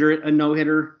consider it a no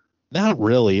hitter? Not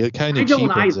really. It kind of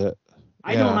cheapens it.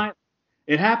 I don't.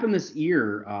 It happened this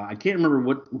year. I can't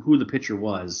remember who the pitcher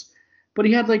was, but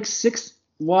he had like 6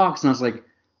 walks, and I was like,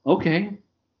 okay.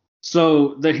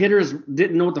 So the hitters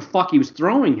didn't know what the fuck he was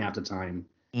throwing half the time.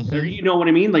 Mm-hmm. You know what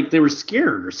I mean? Like they were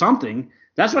scared or something.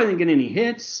 That's why they didn't get any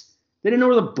hits. They didn't know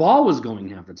where the ball was going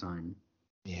half the time.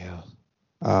 Yeah.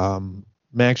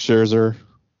 Max Scherzer,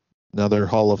 another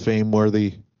Hall of Fame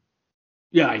worthy.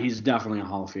 Yeah, he's definitely a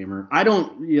Hall of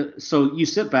Famer. So you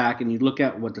sit back and you look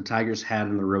at what the Tigers had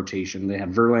in the rotation. They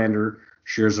had Verlander,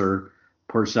 Scherzer,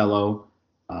 Porcello,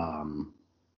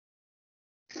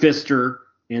 Pfister,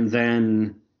 and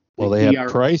then they had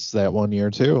Price that one year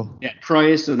too. Yeah,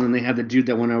 Price, and then they had the dude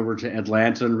that went over to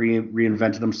Atlanta and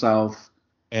reinvented himself.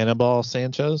 Anibal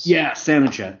Sanchez? Yeah,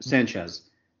 Sanchez.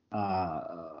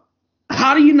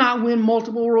 How do you not win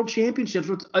multiple world championships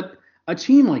with a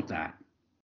team like that?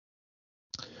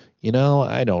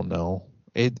 I don't know.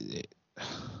 That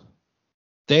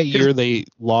year they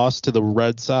lost to the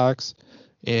Red Sox,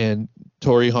 and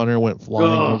Torrey Hunter went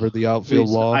flying over the outfield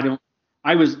wall.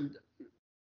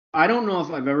 I don't know if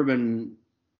I've ever been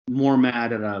more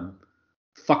mad at a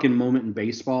fucking moment in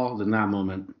baseball than that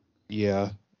moment. Yeah,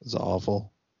 it's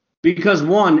awful. Because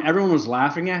one, everyone was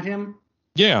laughing at him.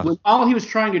 Yeah. When all he was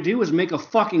trying to do was make a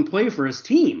fucking play for his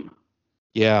team.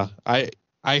 Yeah, I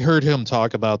heard him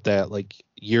talk about that like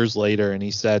years later, and he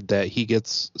said that he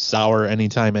gets sour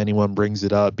anytime anyone brings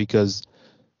it up because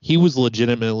he was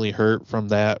legitimately hurt from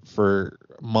that for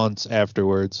months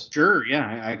afterwards. Sure,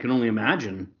 yeah, I can only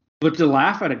imagine. But to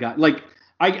laugh at a guy, like,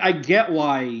 I get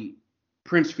why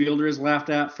Prince Fielder is laughed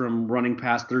at from running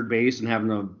past third base and having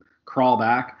to crawl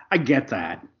back. I get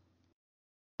that.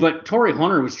 But Torrey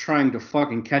Hunter was trying to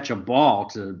fucking catch a ball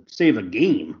to save a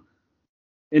game.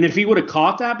 And if he would have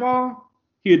caught that ball,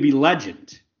 he would be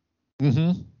legend.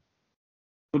 Mm-hmm.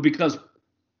 But because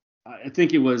I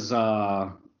think it was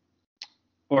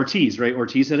Ortiz, right?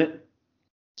 Ortiz hit it?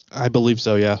 I believe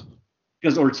so, yeah.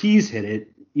 Because Ortiz hit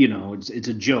it, it's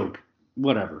a joke.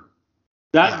 Whatever.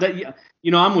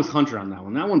 I'm with Hunter on that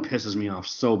one. That one pisses me off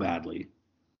so badly.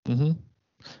 Mm-hmm.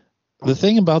 The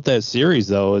thing about that series,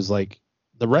 though, is like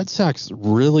the Red Sox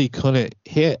really couldn't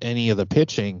hit any of the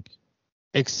pitching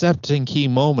except in key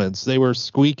moments. They were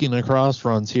squeaking across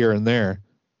runs here and there.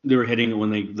 They were hitting it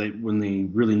when they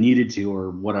really needed to or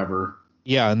whatever.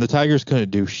 Yeah, and the Tigers couldn't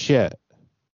do shit.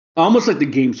 Almost like the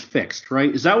game's fixed,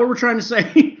 right? Is that what we're trying to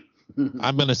say?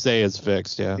 I'm going to say it's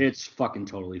fixed, yeah. It's fucking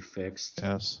totally fixed.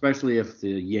 Yes. Especially if the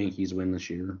Yankees win this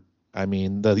year. I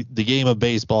mean, the game of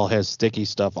baseball has sticky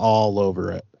stuff all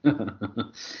over it.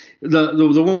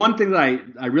 The one thing that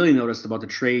I really noticed about the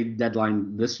trade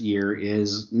deadline this year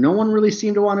is no one really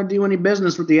seemed to want to do any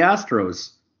business with the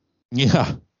Astros.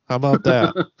 Yeah, how about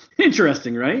that?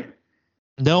 Interesting, right?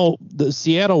 No, the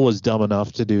Seattle was dumb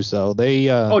enough to do so. They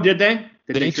did they?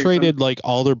 They traded like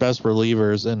all their best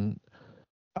relievers, and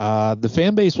the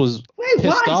fan base was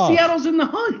pissed off. Seattle's in the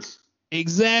hunt.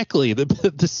 Exactly.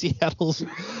 The Seattle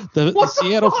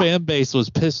fan base was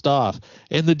pissed off,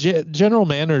 and the general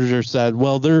manager said,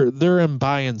 "Well, they're in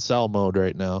buy and sell mode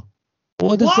right now."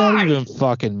 What does that even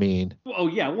fucking mean? Oh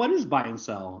yeah, what is buy and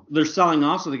sell? They're selling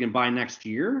off so they can buy next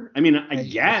year. I mean, I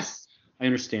guess I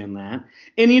understand that,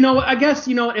 and I guess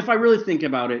if I really think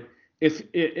about it,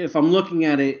 if I'm looking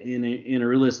at it in a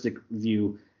realistic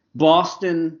view,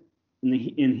 Boston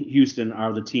in Houston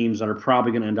are the teams that are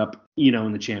probably going to end up,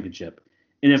 in the championship.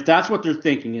 And if that's what they're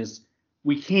thinking is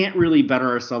we can't really better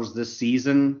ourselves this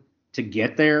season to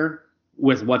get there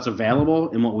with what's available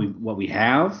and what we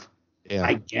have. Yeah.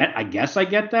 I guess I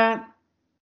get that.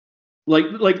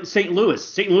 Like St. Louis.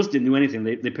 St. Louis didn't do anything.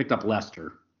 They picked up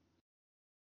Leicester.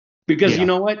 Because you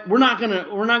know what? We're not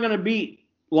gonna beat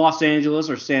Los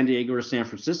Angeles or San Diego or San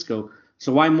Francisco.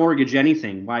 So why mortgage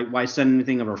anything? Why send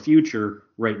anything of our future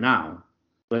right now?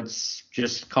 Let's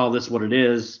just call this what it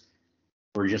is.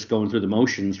 We're just going through the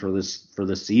motions for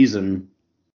this season,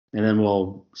 and then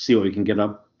we'll see what we can get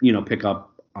up, pick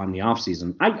up on the off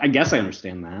season. I guess I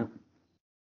understand that.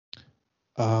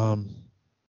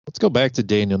 Let's go back to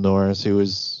Daniel Norris, who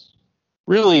is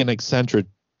really an eccentric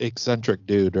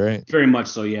dude, right? Very much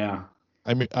so, yeah.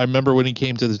 I remember when he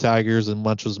came to the Tigers, and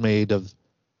much was made of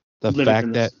The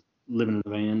fact that living in a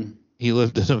van. he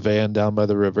lived in a van down by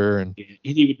the river, and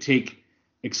he would take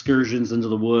excursions into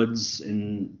the woods,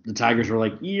 and the Tigers were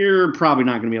like, "You're probably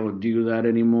not going to be able to do that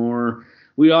anymore.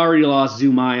 We already lost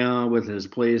Zumaya with his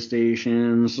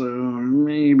PlayStation, so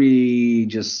maybe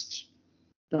just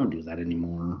don't do that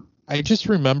anymore." I just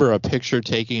remember a picture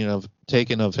taken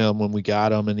of him when we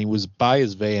got him, and he was by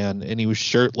his van, and he was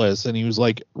shirtless, and he was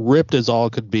like ripped as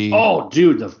all could be. Oh,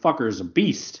 dude, the fucker is a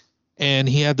beast. And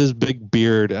he had this big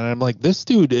beard, and I'm like, this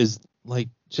dude is like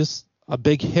just a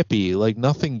big hippie. Like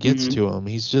nothing gets to him.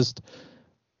 He's just.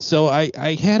 So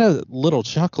I had a little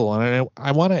chuckle, and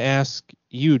I want to ask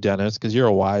you, Dennis, because you're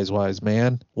a wise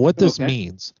man, what this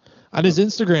means. On his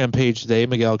Instagram page today,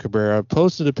 Miguel Cabrera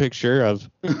posted a picture of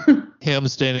him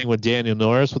standing with Daniel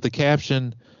Norris with the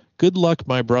caption, "Good luck,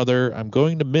 my brother. I'm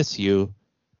going to miss you,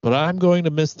 but I'm going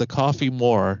to miss the coffee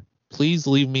more. Please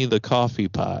leave me the coffee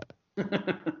pot."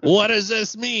 What does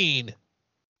this mean?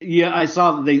 Yeah, I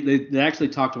saw they actually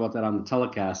talked about that on the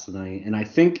telecast tonight, and I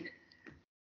think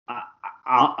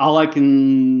all I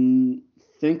can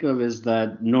think of is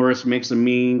that Norris makes a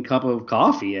mean cup of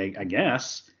coffee, I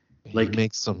guess. Like he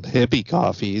makes some hippie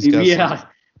coffee. He's got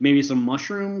maybe some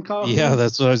mushroom coffee. Yeah,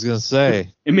 that's what I was gonna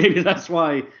say. And maybe that's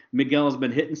why Miguel has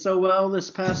been hitting so well this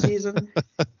past season.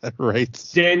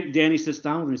 Right. Danny sits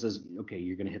down with him and says, "Okay,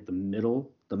 you're gonna hit the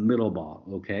middle ball,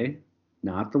 okay?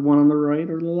 Not the one on the right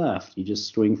or the left. You just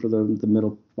swing for the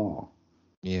middle ball."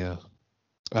 Yeah.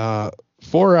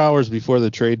 4 hours before the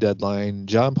trade deadline,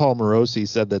 John Paul Morosi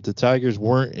said that the Tigers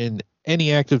weren't in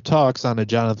any active talks on a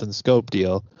Jonathan Schoop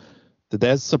deal. Did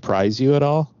that surprise you at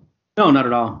all? No, not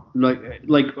at all.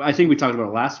 Like I think we talked about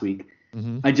it last week.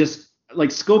 I just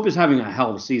Schoop is having a hell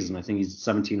of a season. I think he's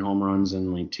 17 home runs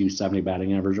and like 270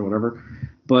 batting average or whatever.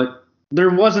 But there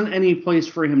wasn't any place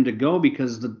for him to go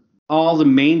because all the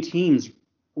main teams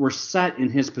were set in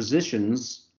his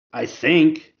positions. I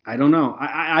think. I don't know.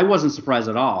 I wasn't surprised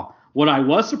at all. What I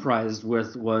was surprised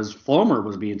with was Fulmer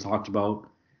was being talked about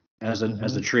as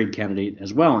a trade candidate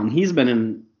as well, and he's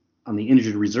been on the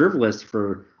injured reserve list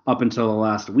for up until the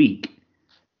last week.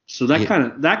 So that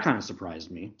kind of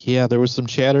surprised me. Yeah, there was some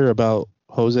chatter about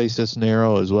Jose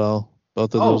Cisnero as well.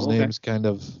 Both of those names kind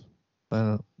of, I don't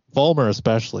know, Fulmer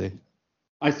especially.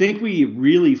 I think we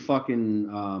really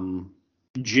fucking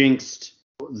jinxed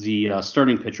the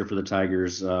starting pitcher for the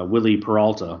Tigers, Willie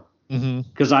Peralta.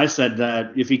 Because I said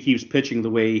that if he keeps pitching the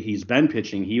way he's been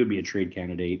pitching, he would be a trade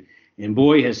candidate. And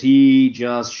boy, has he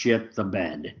just shit the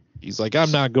bed. He's like,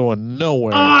 I'm not going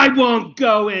nowhere. I won't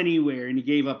go anywhere. And he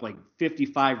gave up like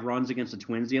 55 runs against the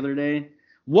Twins the other day.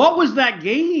 What was that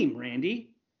game, Randy?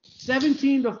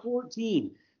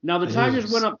 17-14. Now the Tigers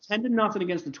went up 10-0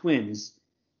 against the Twins,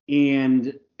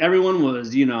 and everyone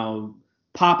was,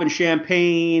 popping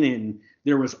champagne, and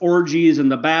there was orgies in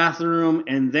the bathroom,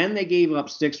 and then they gave up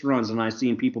 6 runs, and I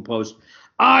seen people post,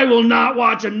 "I will not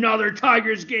watch another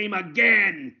Tigers game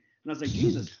again." And I was like,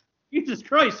 Jesus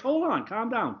Christ, hold on, calm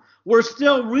down. We're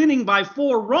still winning by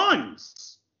 4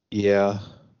 runs. Yeah.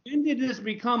 When did this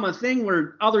become a thing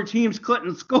where other teams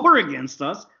couldn't score against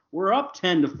us? We're up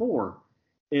 10-4.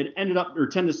 It ended up, or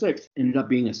 10-6, ended up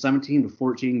being a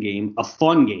 17-14 game, a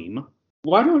fun game.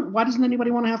 Why doesn't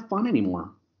anybody want to have fun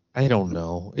anymore? I don't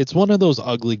know. It's one of those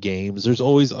ugly games. There's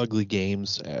always ugly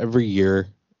games every year.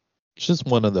 It's just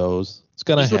one of those. It's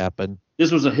going to happen.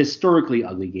 This was a historically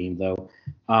ugly game, though.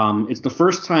 It's the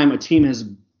first time a team has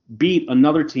beat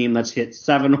another team that's hit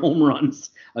 7 home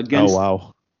runs against. Oh,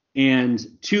 wow. And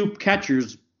 2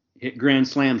 catchers hit grand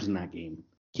slams in that game.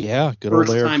 Yeah, good old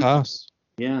Eric Haas.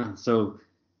 Yeah, so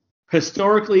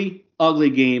historically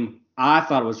ugly game. I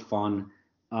thought it was fun.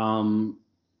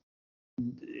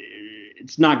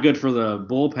 It's not good for the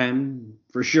bullpen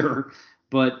for sure,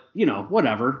 but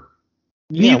whatever.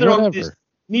 Yeah,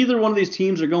 Neither one of these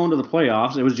teams are going to the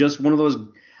playoffs. It was just one of those.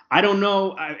 I don't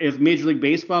know if Major League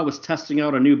Baseball was testing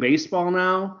out a new baseball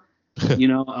now,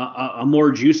 a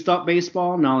more juiced up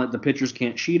baseball now that the pitchers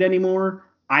can't cheat anymore.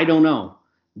 I don't know,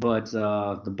 but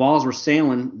the balls were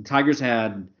sailing. The Tigers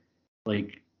had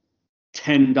like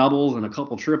 10 doubles and a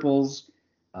couple triples.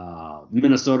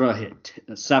 Minnesota hit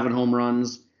 7 home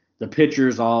runs. The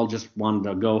pitchers all just wanted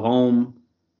to go home.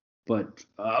 But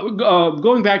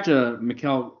going back to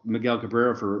Miguel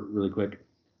Cabrera for really quick,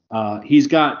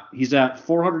 he's at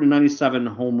 497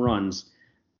 home runs.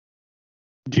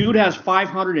 Dude has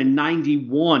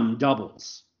 591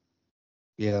 doubles.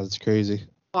 Yeah, that's crazy.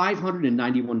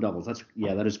 591 doubles.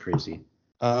 That is crazy.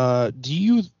 Do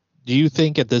you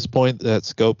think at this point that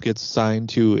Schoop gets signed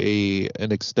to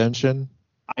an extension?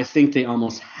 I think they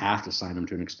almost have to sign him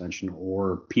to an extension,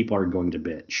 or people are going to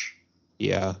bitch.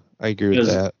 Yeah, I agree with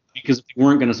that. because if they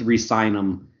weren't going to re-sign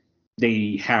him,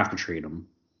 they have to trade him.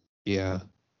 Yeah.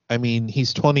 I mean,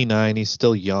 he's 29. He's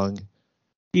still young.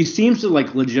 He seems to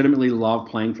like legitimately love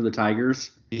playing for the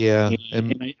Tigers. Yeah.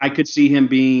 And I could see him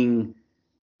being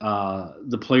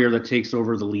the player that takes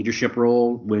over the leadership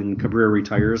role when Cabrera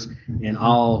retires. And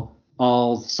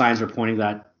all signs are pointing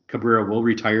that Cabrera will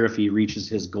retire if he reaches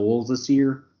his goals this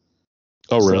year.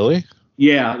 Oh, really?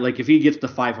 Yeah, like if he gets to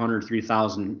 500,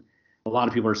 3,000, a lot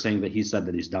of people are saying that he said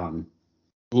that he's done.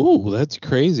 Ooh, that's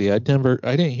crazy. I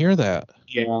didn't hear that.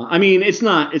 Yeah, I mean, it's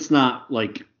not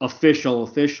like official,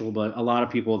 but a lot of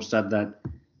people have said that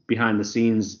behind the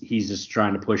scenes he's just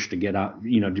trying to push to get out,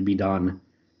 to be done.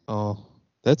 Oh,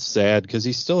 that's sad because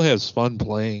he still has fun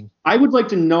playing. I would like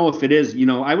to know if it is,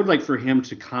 I would like for him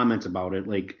to comment about it.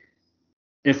 Like,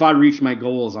 if I reach my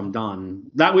goals, I'm done.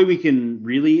 That way we can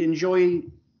really enjoy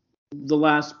the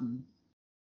last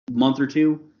month or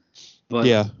two. But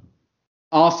yeah.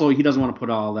 Also, he doesn't want to put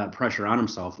all that pressure on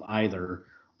himself either,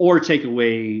 or take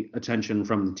away attention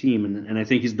from the team. And I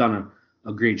think he's done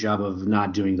a great job of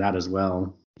not doing that as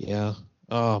well. Yeah.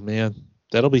 Oh, man.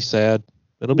 That'll be sad.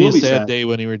 It'll be a sad day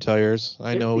when he retires.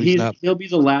 I know he'll be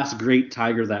the last great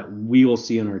Tiger that we will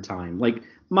see in our time. Like,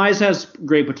 Mize has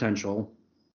great potential.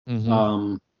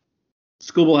 Mm-hmm.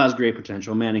 Skubal has great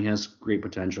potential. Manning has great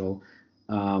potential.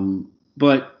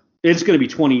 But it's going to be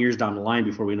 20 years down the line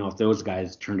before we know if those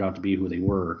guys turned out to be who they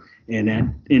were.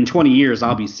 And in 20 years,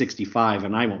 I'll be 65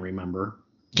 and I won't remember.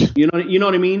 You know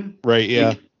what I mean? Right. Yeah.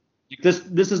 Like,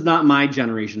 this is not my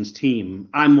generation's team.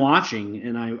 I'm watching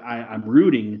and I'm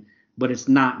rooting, but it's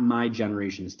not my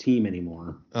generation's team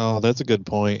anymore. Oh, that's a good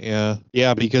point. Yeah.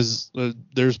 Yeah. Because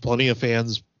there's plenty of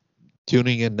fans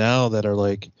tuning in now that are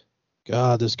like,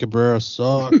 God, this Cabrera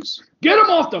sucks. Get him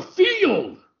off the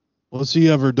field. What's he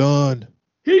ever done?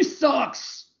 He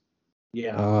sucks.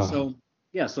 Yeah.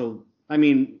 So I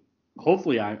mean,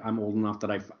 hopefully I'm old enough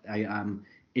that I'm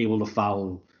able to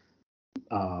follow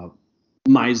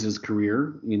Mize's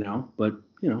career, but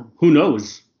who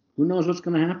knows? Who knows what's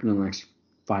going to happen in the next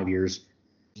 5 years?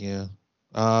 Yeah.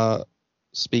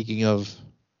 Speaking of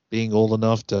being old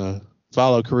enough to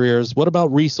follow careers, what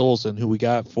about Reese Olson, who we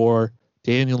got for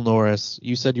Daniel Norris?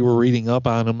 You said you were reading up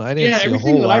on him. I didn't see a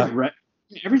whole lot.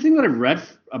 Everything that I've read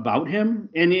about him,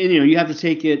 and you have to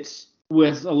take it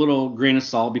with a little grain of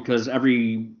salt because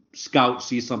every scout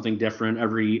sees something different,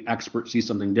 every expert sees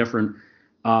something different.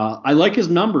 I like his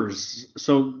numbers.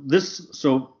 So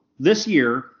this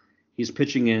year he's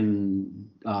pitching in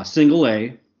Single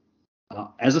A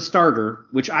as a starter,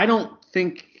 which I don't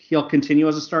think he'll continue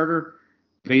as a starter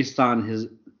based on his.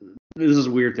 This is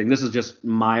a weird thing. This is just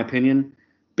my opinion.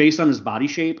 Based on his body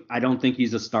shape, I don't think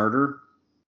he's a starter.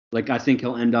 Like, I think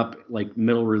he'll end up like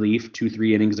middle relief,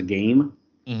 2-3 innings a game.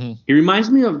 Mm-hmm. He reminds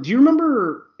me of. Do you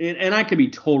remember? And I could be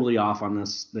totally off on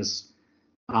this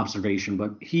observation,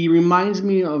 but he reminds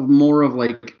me of more of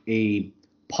like a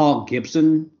Paul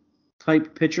Gibson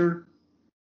type pitcher.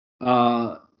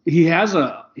 He has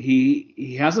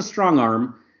a strong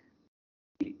arm.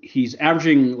 He's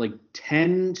averaging like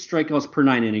 10 strikeouts per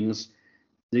 9 innings.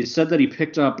 They said that he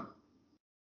picked up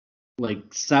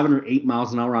like 7 or 8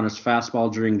 miles an hour on his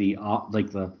fastball during the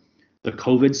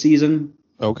COVID season.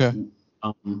 Okay.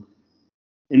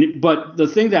 But the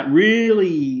thing that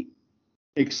really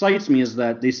excites me is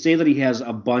that they say that he has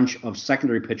a bunch of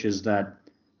secondary pitches that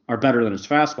are better than his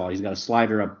fastball. He's got a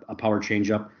slider, a power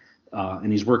changeup,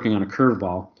 and he's working on a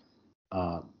curveball.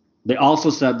 They also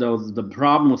said, though, the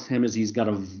problem with him is he's got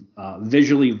a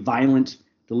visually violent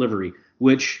delivery,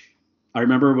 which I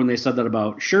remember when they said that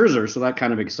about Scherzer, so that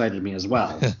kind of excited me as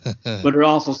well. But it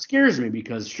also scares me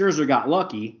because Scherzer got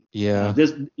lucky. Yeah.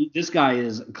 This guy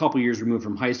is a couple years removed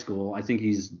from high school. I think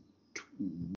he's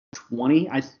 20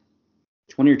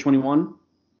 or 21.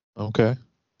 Okay.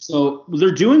 So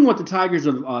they're doing what the Tigers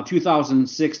of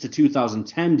 2006 to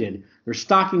 2010 did. They're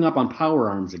stocking up on power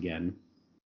arms again,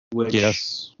 which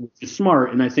is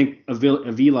smart. And I think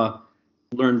Avila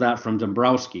learned that from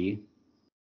Dombrowski.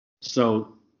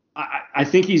 So I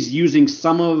think he's using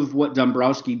some of what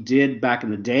Dombrowski did back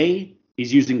in the day.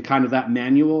 He's using kind of that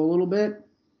manual a little bit,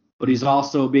 but he's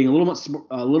also being a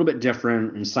little bit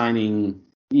different and signing,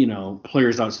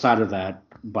 players outside of that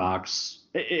box.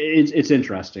 It's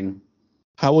interesting.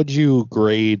 How would you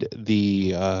grade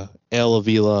the Al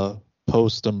Avila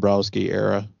post Dombrowski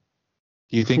era?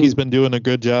 Do you think he's been doing a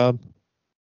good job?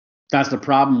 That's the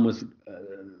problem with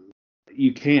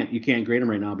you can't grade him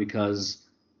right now because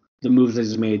the moves that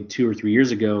he's made 2 or 3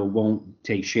 years ago won't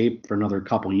take shape for another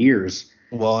couple years.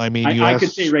 Well, I mean, I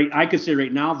could say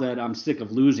right now that I'm sick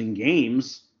of losing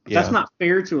games. But that's not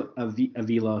fair to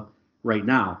Avila right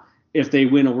now. if they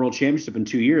win a world championship in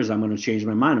 2 years, I'm going to change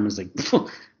my mind. I'm just like,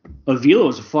 Avila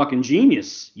was a fucking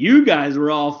genius. You guys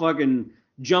were all fucking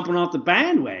jumping off the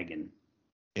bandwagon.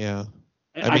 Yeah.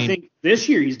 I think this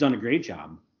year he's done a great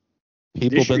job.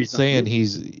 People been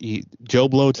saying Joe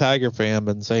Blow Tiger fan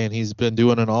been saying he's been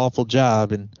doing an awful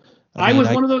job, and I was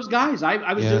one of those guys.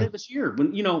 I was doing it this year.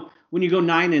 When you go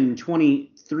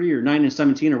 9-23 or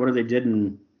 9-17 or whatever they did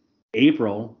in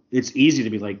April, it's easy to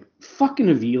be like, fucking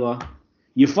Avila.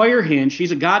 You fire Hinch.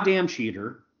 He's a goddamn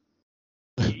cheater.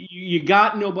 You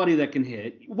got nobody that can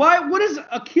hit. What is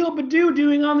Akil Baddoo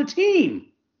doing on the team?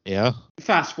 Yeah.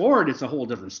 Fast forward, it's a whole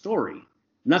different story.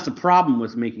 And that's the problem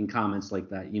with making comments like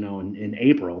that, in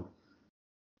April.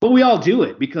 But we all do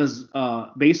it because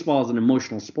baseball is an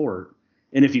emotional sport.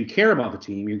 And if you care about the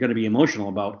team, you're going to be emotional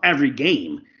about every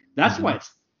game. That's why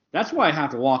I have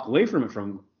to walk away from it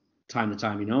from time to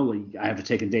time. I have to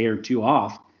take a day or two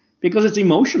off because it's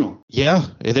emotional. Yeah,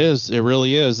 it is. It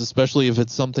really is, especially if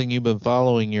it's something you've been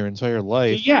following your entire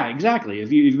life. Yeah, exactly.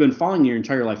 If you've been following your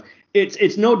entire life,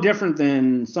 it's no different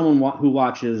than someone who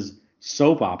watches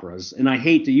soap operas. And I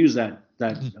hate to use that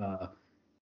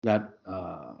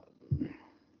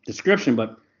description,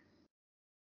 but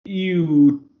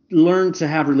you learn to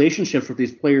have relationships with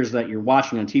these players that you're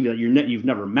watching on TV that you've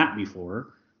never met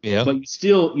before. Yeah. But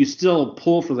you still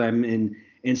pull for them,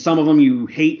 and some of them you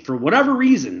hate for whatever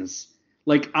reasons.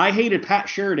 Like I hated Pat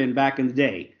Sheridan back in the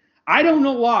day. I don't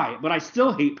know why, but I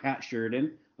still hate Pat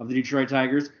Sheridan of the Detroit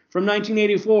Tigers from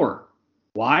 1984.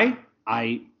 Why?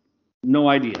 No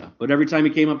idea. But every time he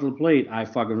came up to the plate, I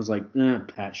fucking was like,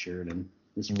 Pat Sheridan,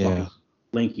 this fucking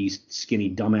lanky, skinny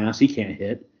dumbass. He can't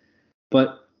hit.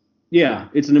 But yeah,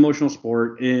 it's an emotional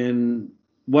sport, and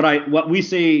what we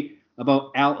say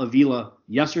about Al Avila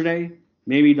yesterday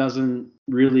maybe doesn't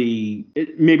really.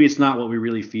 Maybe it's not what we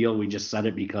really feel. We just said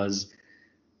it because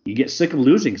you get sick of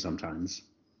losing sometimes.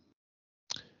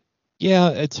 Yeah,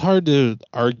 it's hard to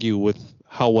argue with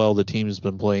how well the team's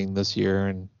been playing this year,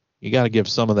 and you got to give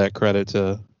some of that credit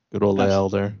to good old Al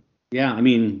there. Yeah, I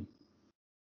mean,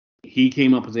 he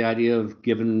came up with the idea of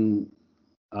giving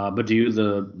Baddoo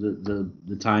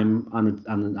the time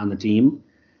on the team.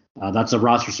 That's a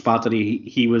roster spot that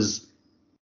he was,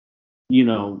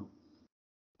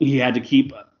 he had to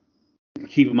keep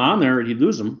him on there or he'd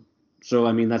lose him. So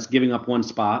I mean, that's giving up one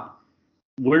spot.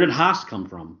 Where did Haas come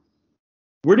from?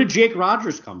 Where did Jake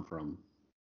Rogers come from?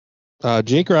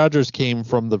 Jake Rogers came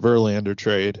from the Verlander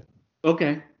trade.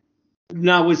 Okay.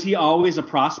 Now, was he always a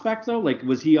prospect though? Like,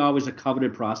 was he always a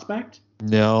coveted prospect?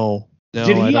 No.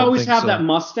 Did he always have that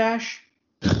mustache?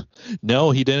 No,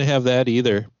 he didn't have that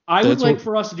either. I would like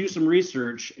for us to do some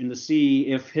research and to see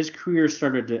if his career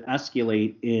started to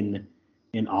escalate in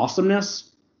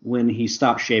awesomeness when he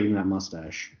stopped shaving that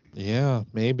mustache. Yeah,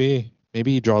 maybe.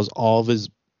 Maybe he draws all of his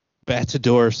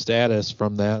Batador status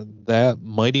from that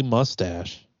mighty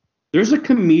mustache. There's a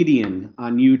comedian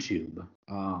on YouTube.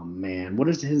 Oh, man. What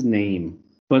is his name?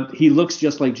 But he looks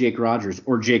just like Jake Rogers,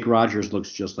 or Jake Rogers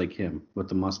looks just like him with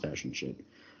the mustache and shit.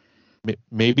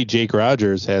 Maybe Jake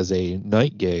Rogers has a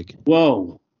night gig.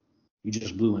 Whoa. You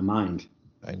just blew my mind.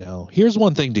 I know. Here's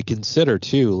one thing to consider,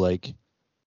 too.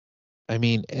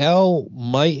 Al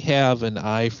might have an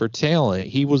eye for talent.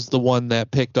 He was the one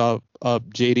that picked up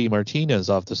J.D. Martinez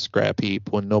off the scrap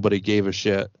heap when nobody gave a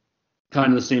shit. Kind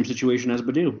of the same situation as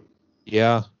Baddoo.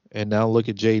 Yeah, and now look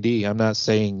at J.D. I'm not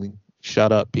saying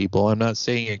shut up, people. I'm not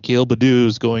saying Akil Baddoo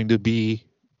is going to be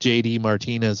J.D.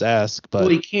 Martinez-esque, but... Well,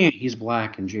 he can't. He's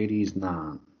black, and J.D.'s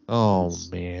not. Oh,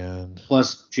 man.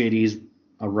 Plus, J.D.'s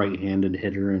a right-handed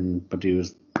hitter, and Baddoo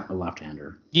is a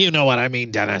left-hander. You know what I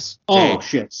mean, Dennis. Oh,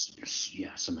 shit.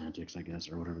 Yeah, semantics, I guess,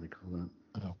 or whatever they call that.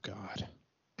 Oh, God.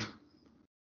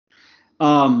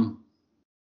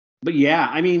 But yeah,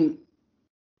 I mean,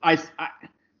 I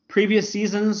previous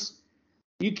seasons,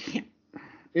 you can't.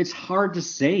 It's hard to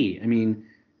say. I mean,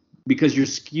 because you're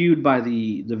skewed by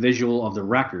the visual of the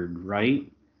record, right?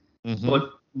 Mm-hmm.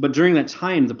 But during that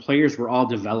time, the players were all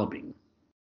developing.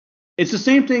 It's the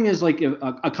same thing as like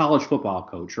a college football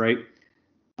coach, right?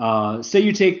 Say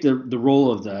you take the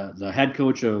role of the head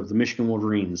coach of the Michigan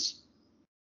Wolverines.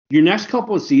 Your next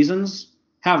couple of seasons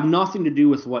have nothing to do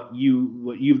with what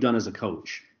you've done as a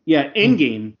coach. Yeah, in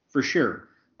game for sure,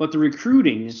 but the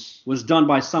recruiting was done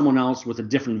by someone else with a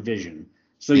different vision.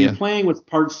 So you're playing with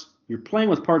parts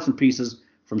and pieces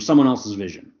from someone else's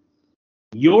vision.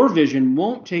 Your vision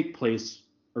won't take place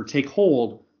or take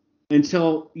hold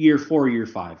until year 4 or year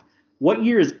 5. What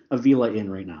year is Avila in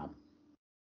right now?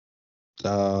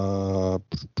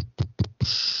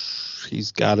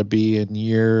 He's got to be in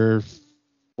year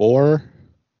 4.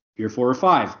 Year 4 or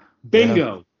 5.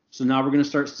 Bingo. Yeah. So now we're going to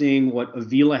start seeing what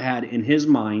Avila had in his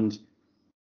mind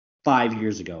 5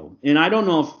 years ago. And I don't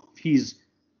know if he's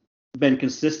been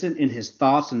consistent in his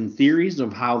thoughts and theories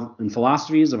of how and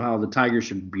philosophies of how the Tigers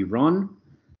should be run.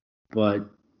 But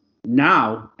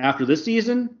now, after this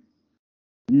season,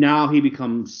 now he's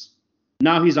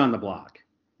on the block.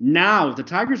 Now, if the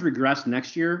Tigers regress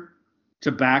next year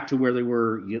to back to where they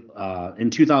were in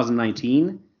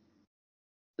 2019,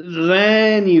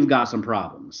 then you've got some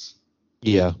problems.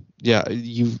 Yeah.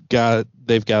 They've got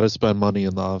to spend money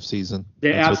in the offseason.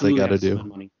 They That's absolutely what they got to do. spend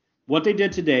money. What they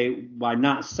did today by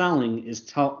not selling is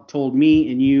told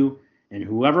me and you and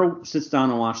whoever sits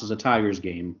down and watches a Tigers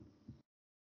game,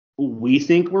 we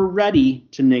think we're ready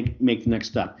to make the next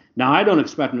step. Now, I don't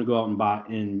expect them to go out and buy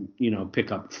and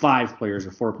pick up 5 players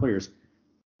or 4 players.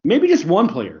 Maybe just one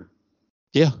player.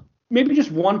 Yeah. Maybe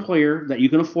just one player that you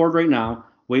can afford right now.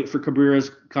 Wait for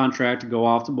Cabrera's contract to go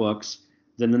off the books.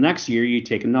 Then the next year you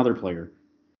take another player.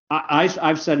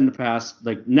 I've said in the past,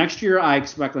 like next year I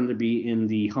expect them to be in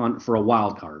the hunt for a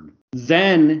wild card.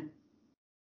 Then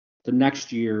the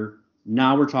next year,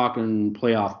 now we're talking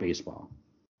playoff baseball.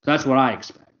 That's what I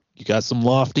expect. You got some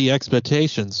lofty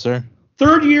expectations, sir.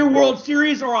 3rd year World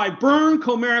Series or I burn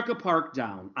Comerica Park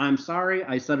down. I'm sorry.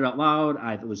 I said it out loud.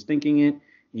 I was thinking it,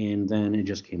 and then it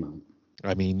just came out.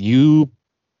 I mean, you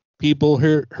people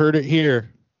heard it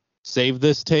here. Save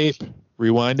this tape.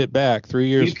 Rewind it back 3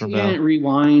 years from now. You can't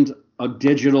rewind a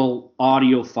digital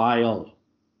audio file.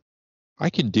 I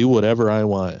can do whatever I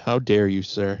want. How dare you,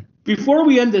 sir? Before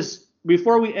we end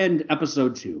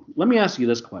episode 2, let me ask you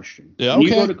this question. Yeah,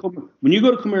 when okay. When you go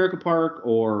to Comerica Park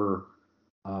or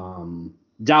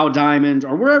Dow Diamond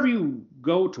or wherever you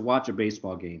go to watch a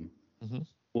baseball game,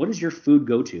 what is your food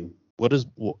go-to? What is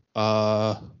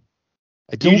I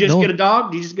don't Do you just know. get a dog?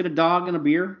 Do you just get a dog and a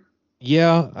beer?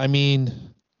 Yeah, I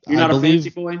mean, You're not a fancy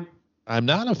boy? I'm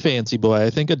not a fancy boy. I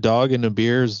think a dog and a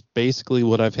beer is basically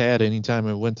what I've had anytime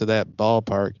I went to that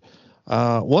ballpark.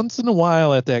 Once in a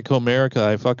while at that Comerica,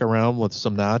 I fuck around with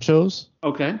some nachos.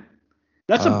 Okay.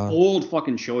 That's a bold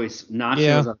fucking choice,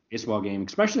 nachos at a baseball game,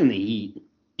 especially in the heat.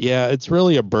 Yeah, it's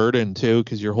really a burden, too,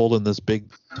 because you're holding this big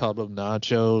tub of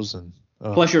nachos. And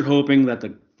plus you're hoping that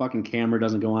the fucking camera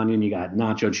doesn't go on you and you got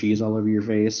nacho cheese all over your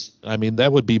face. I mean,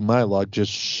 that would be my luck,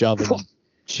 just shoving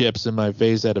chips in my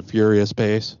face at a furious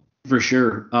pace. For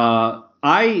sure.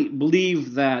 I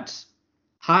believe that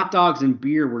hot dogs and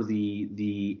beer were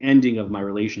the ending of my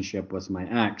relationship with my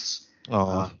ex.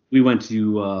 We went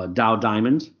to Dow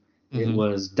Diamond. It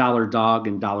was Dollar Dog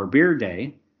and Dollar Beer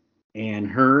Day. And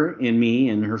her and me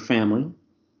and her family,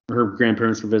 her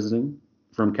grandparents were visiting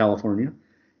from California.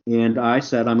 And I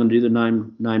said, I'm going to do the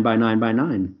 9 by 9 by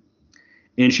 9.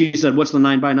 And she said, what's the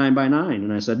 9 by 9 by 9?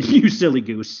 And I said, you silly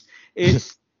goose.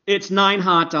 It's 9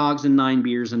 hot dogs and 9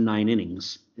 beers and 9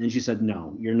 innings. And she said,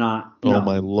 no, you're not. Oh, no.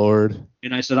 my Lord.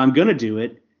 And I said, I'm going to do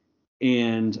it.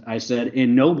 And I said,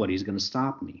 and nobody's going to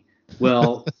stop me.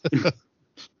 Well,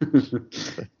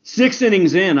 6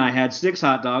 innings in, I had 6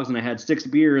 hot dogs and I had 6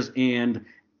 beers. And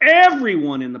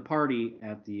everyone in the party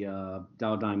at the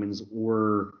Dow Diamonds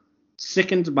were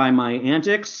sickened by my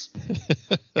antics.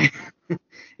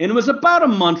 And it was about a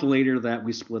month later that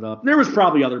we split up. There was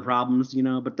probably other problems,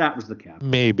 but that was the cap.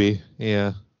 Maybe,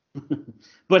 yeah.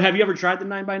 But have you ever tried the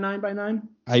 9 by 9 by 9?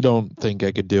 I don't think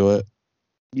I could do it.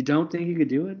 You don't think you could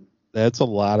do it? That's a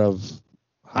lot of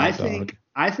hot dog.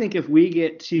 I think if we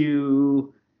get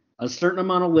to a certain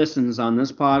amount of listens on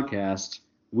this podcast,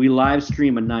 we live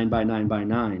stream a 9 by 9 by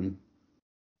 9.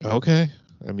 Okay.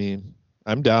 I mean,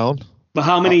 I'm down. But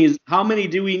how many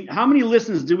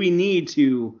listens do we need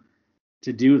to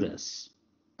do this?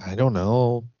 I don't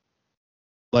know.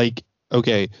 Like,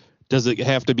 okay, does it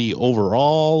have to be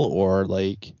overall or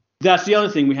like? That's the other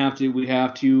thing we have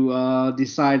to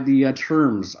decide the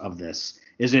terms of this.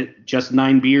 Is it just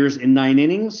 9 beers in 9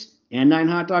 innings and 9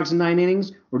 hot dogs in 9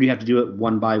 innings, or do you have to do it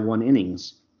 1 by 1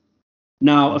 innings?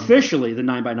 Now, officially, the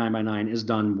 9 by 9 by 9 is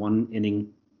done 1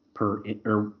 inning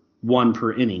or 1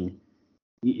 per inning.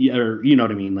 Or you know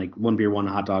what I mean, like 1 beer, 1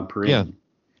 hot dog per inning.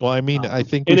 Well, I mean, I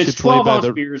think and we it's should play 12 by ounce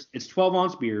the beers. It's 12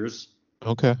 ounce beers.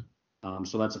 Okay.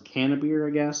 So that's a can of beer, I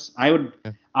guess.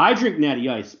 I drink Natty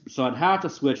Ice, so I'd have to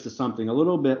switch to something a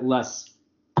little bit less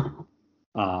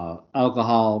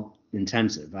alcohol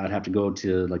intensive. I'd have to go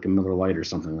to like a Miller Lite or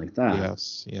something like that.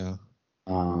 Yes. Yeah.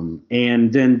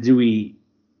 And then do we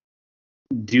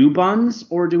do buns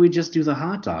or do we just do the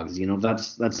hot dogs?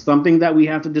 That's something that we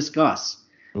have to discuss.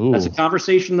 Ooh. That's a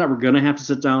conversation that we're going to have to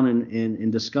sit down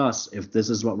and discuss if this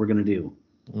is what we're going to do.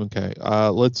 Okay.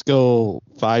 Let's go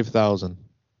 5,000.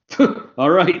 All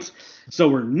right. So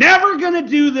we're never going to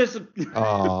do this.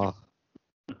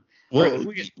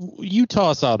 Well, you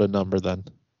toss out a number then.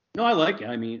 No, I like it.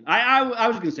 I mean, I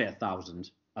was gonna say 1,000.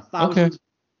 1,000. Okay.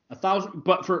 1,000,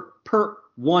 but per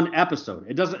one episode.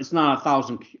 It's not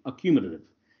 1,000 accumulative.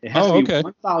 It has to be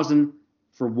 1,000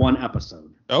 for one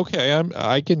episode. Okay,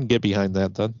 I can get behind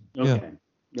that then. Okay.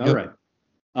 Yeah. All right.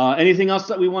 Anything else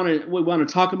that we want to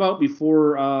talk about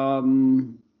before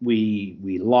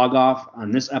we log off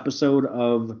on this episode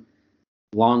of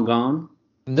Long Gone?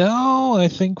 No, I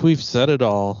think we've said it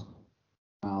all.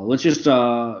 Let's just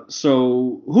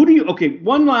so who do you? Okay,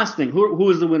 one last thing. Who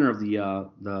is the winner of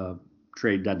the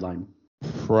trade deadline?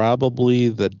 Probably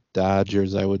the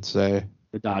Dodgers, I would say.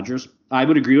 The Dodgers. I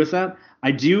would agree with that.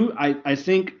 I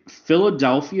think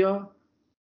Philadelphia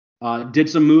did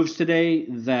some moves today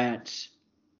that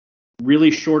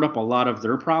really shored up a lot of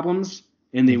their problems,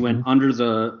 and they went under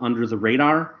the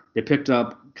radar. They picked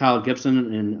up Kyle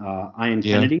Gibson and Ian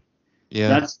Kennedy.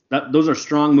 Yeah. Those are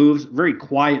strong moves, very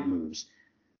quiet moves.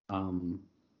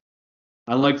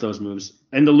 I like those moves.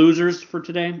 And the losers for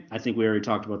today, I think we already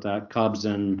talked about that. Cubs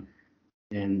and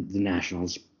the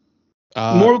Nationals.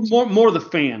 More the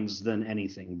fans than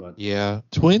anything, but yeah.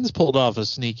 Twins pulled off a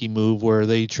sneaky move where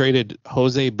they traded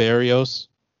Jose Barrios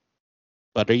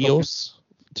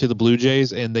to the Blue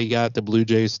Jays, and they got the Blue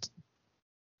Jays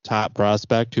top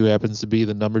prospect, who happens to be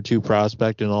the number 2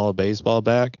 prospect in all of baseball,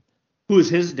 back. Who is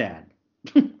his dad?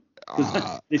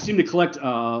 They seem to collect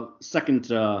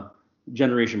second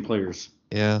generation players.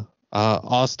 Yeah.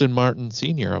 Austin Martin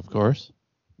Sr., of course.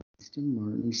 Austin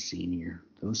Martin Sr.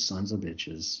 Those sons of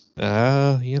bitches.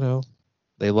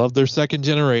 They love their second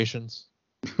generations.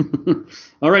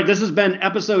 All right, this has been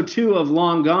episode 2 of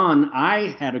Long Gone.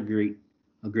 I had a great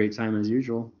time as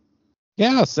usual.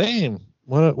 Yeah, same.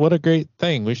 What a great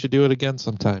thing. We should do it again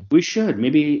sometime. We should.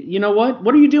 Maybe, you know what?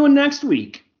 What are you doing next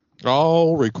week?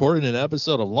 Oh, recording an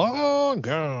episode of Long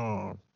Gone.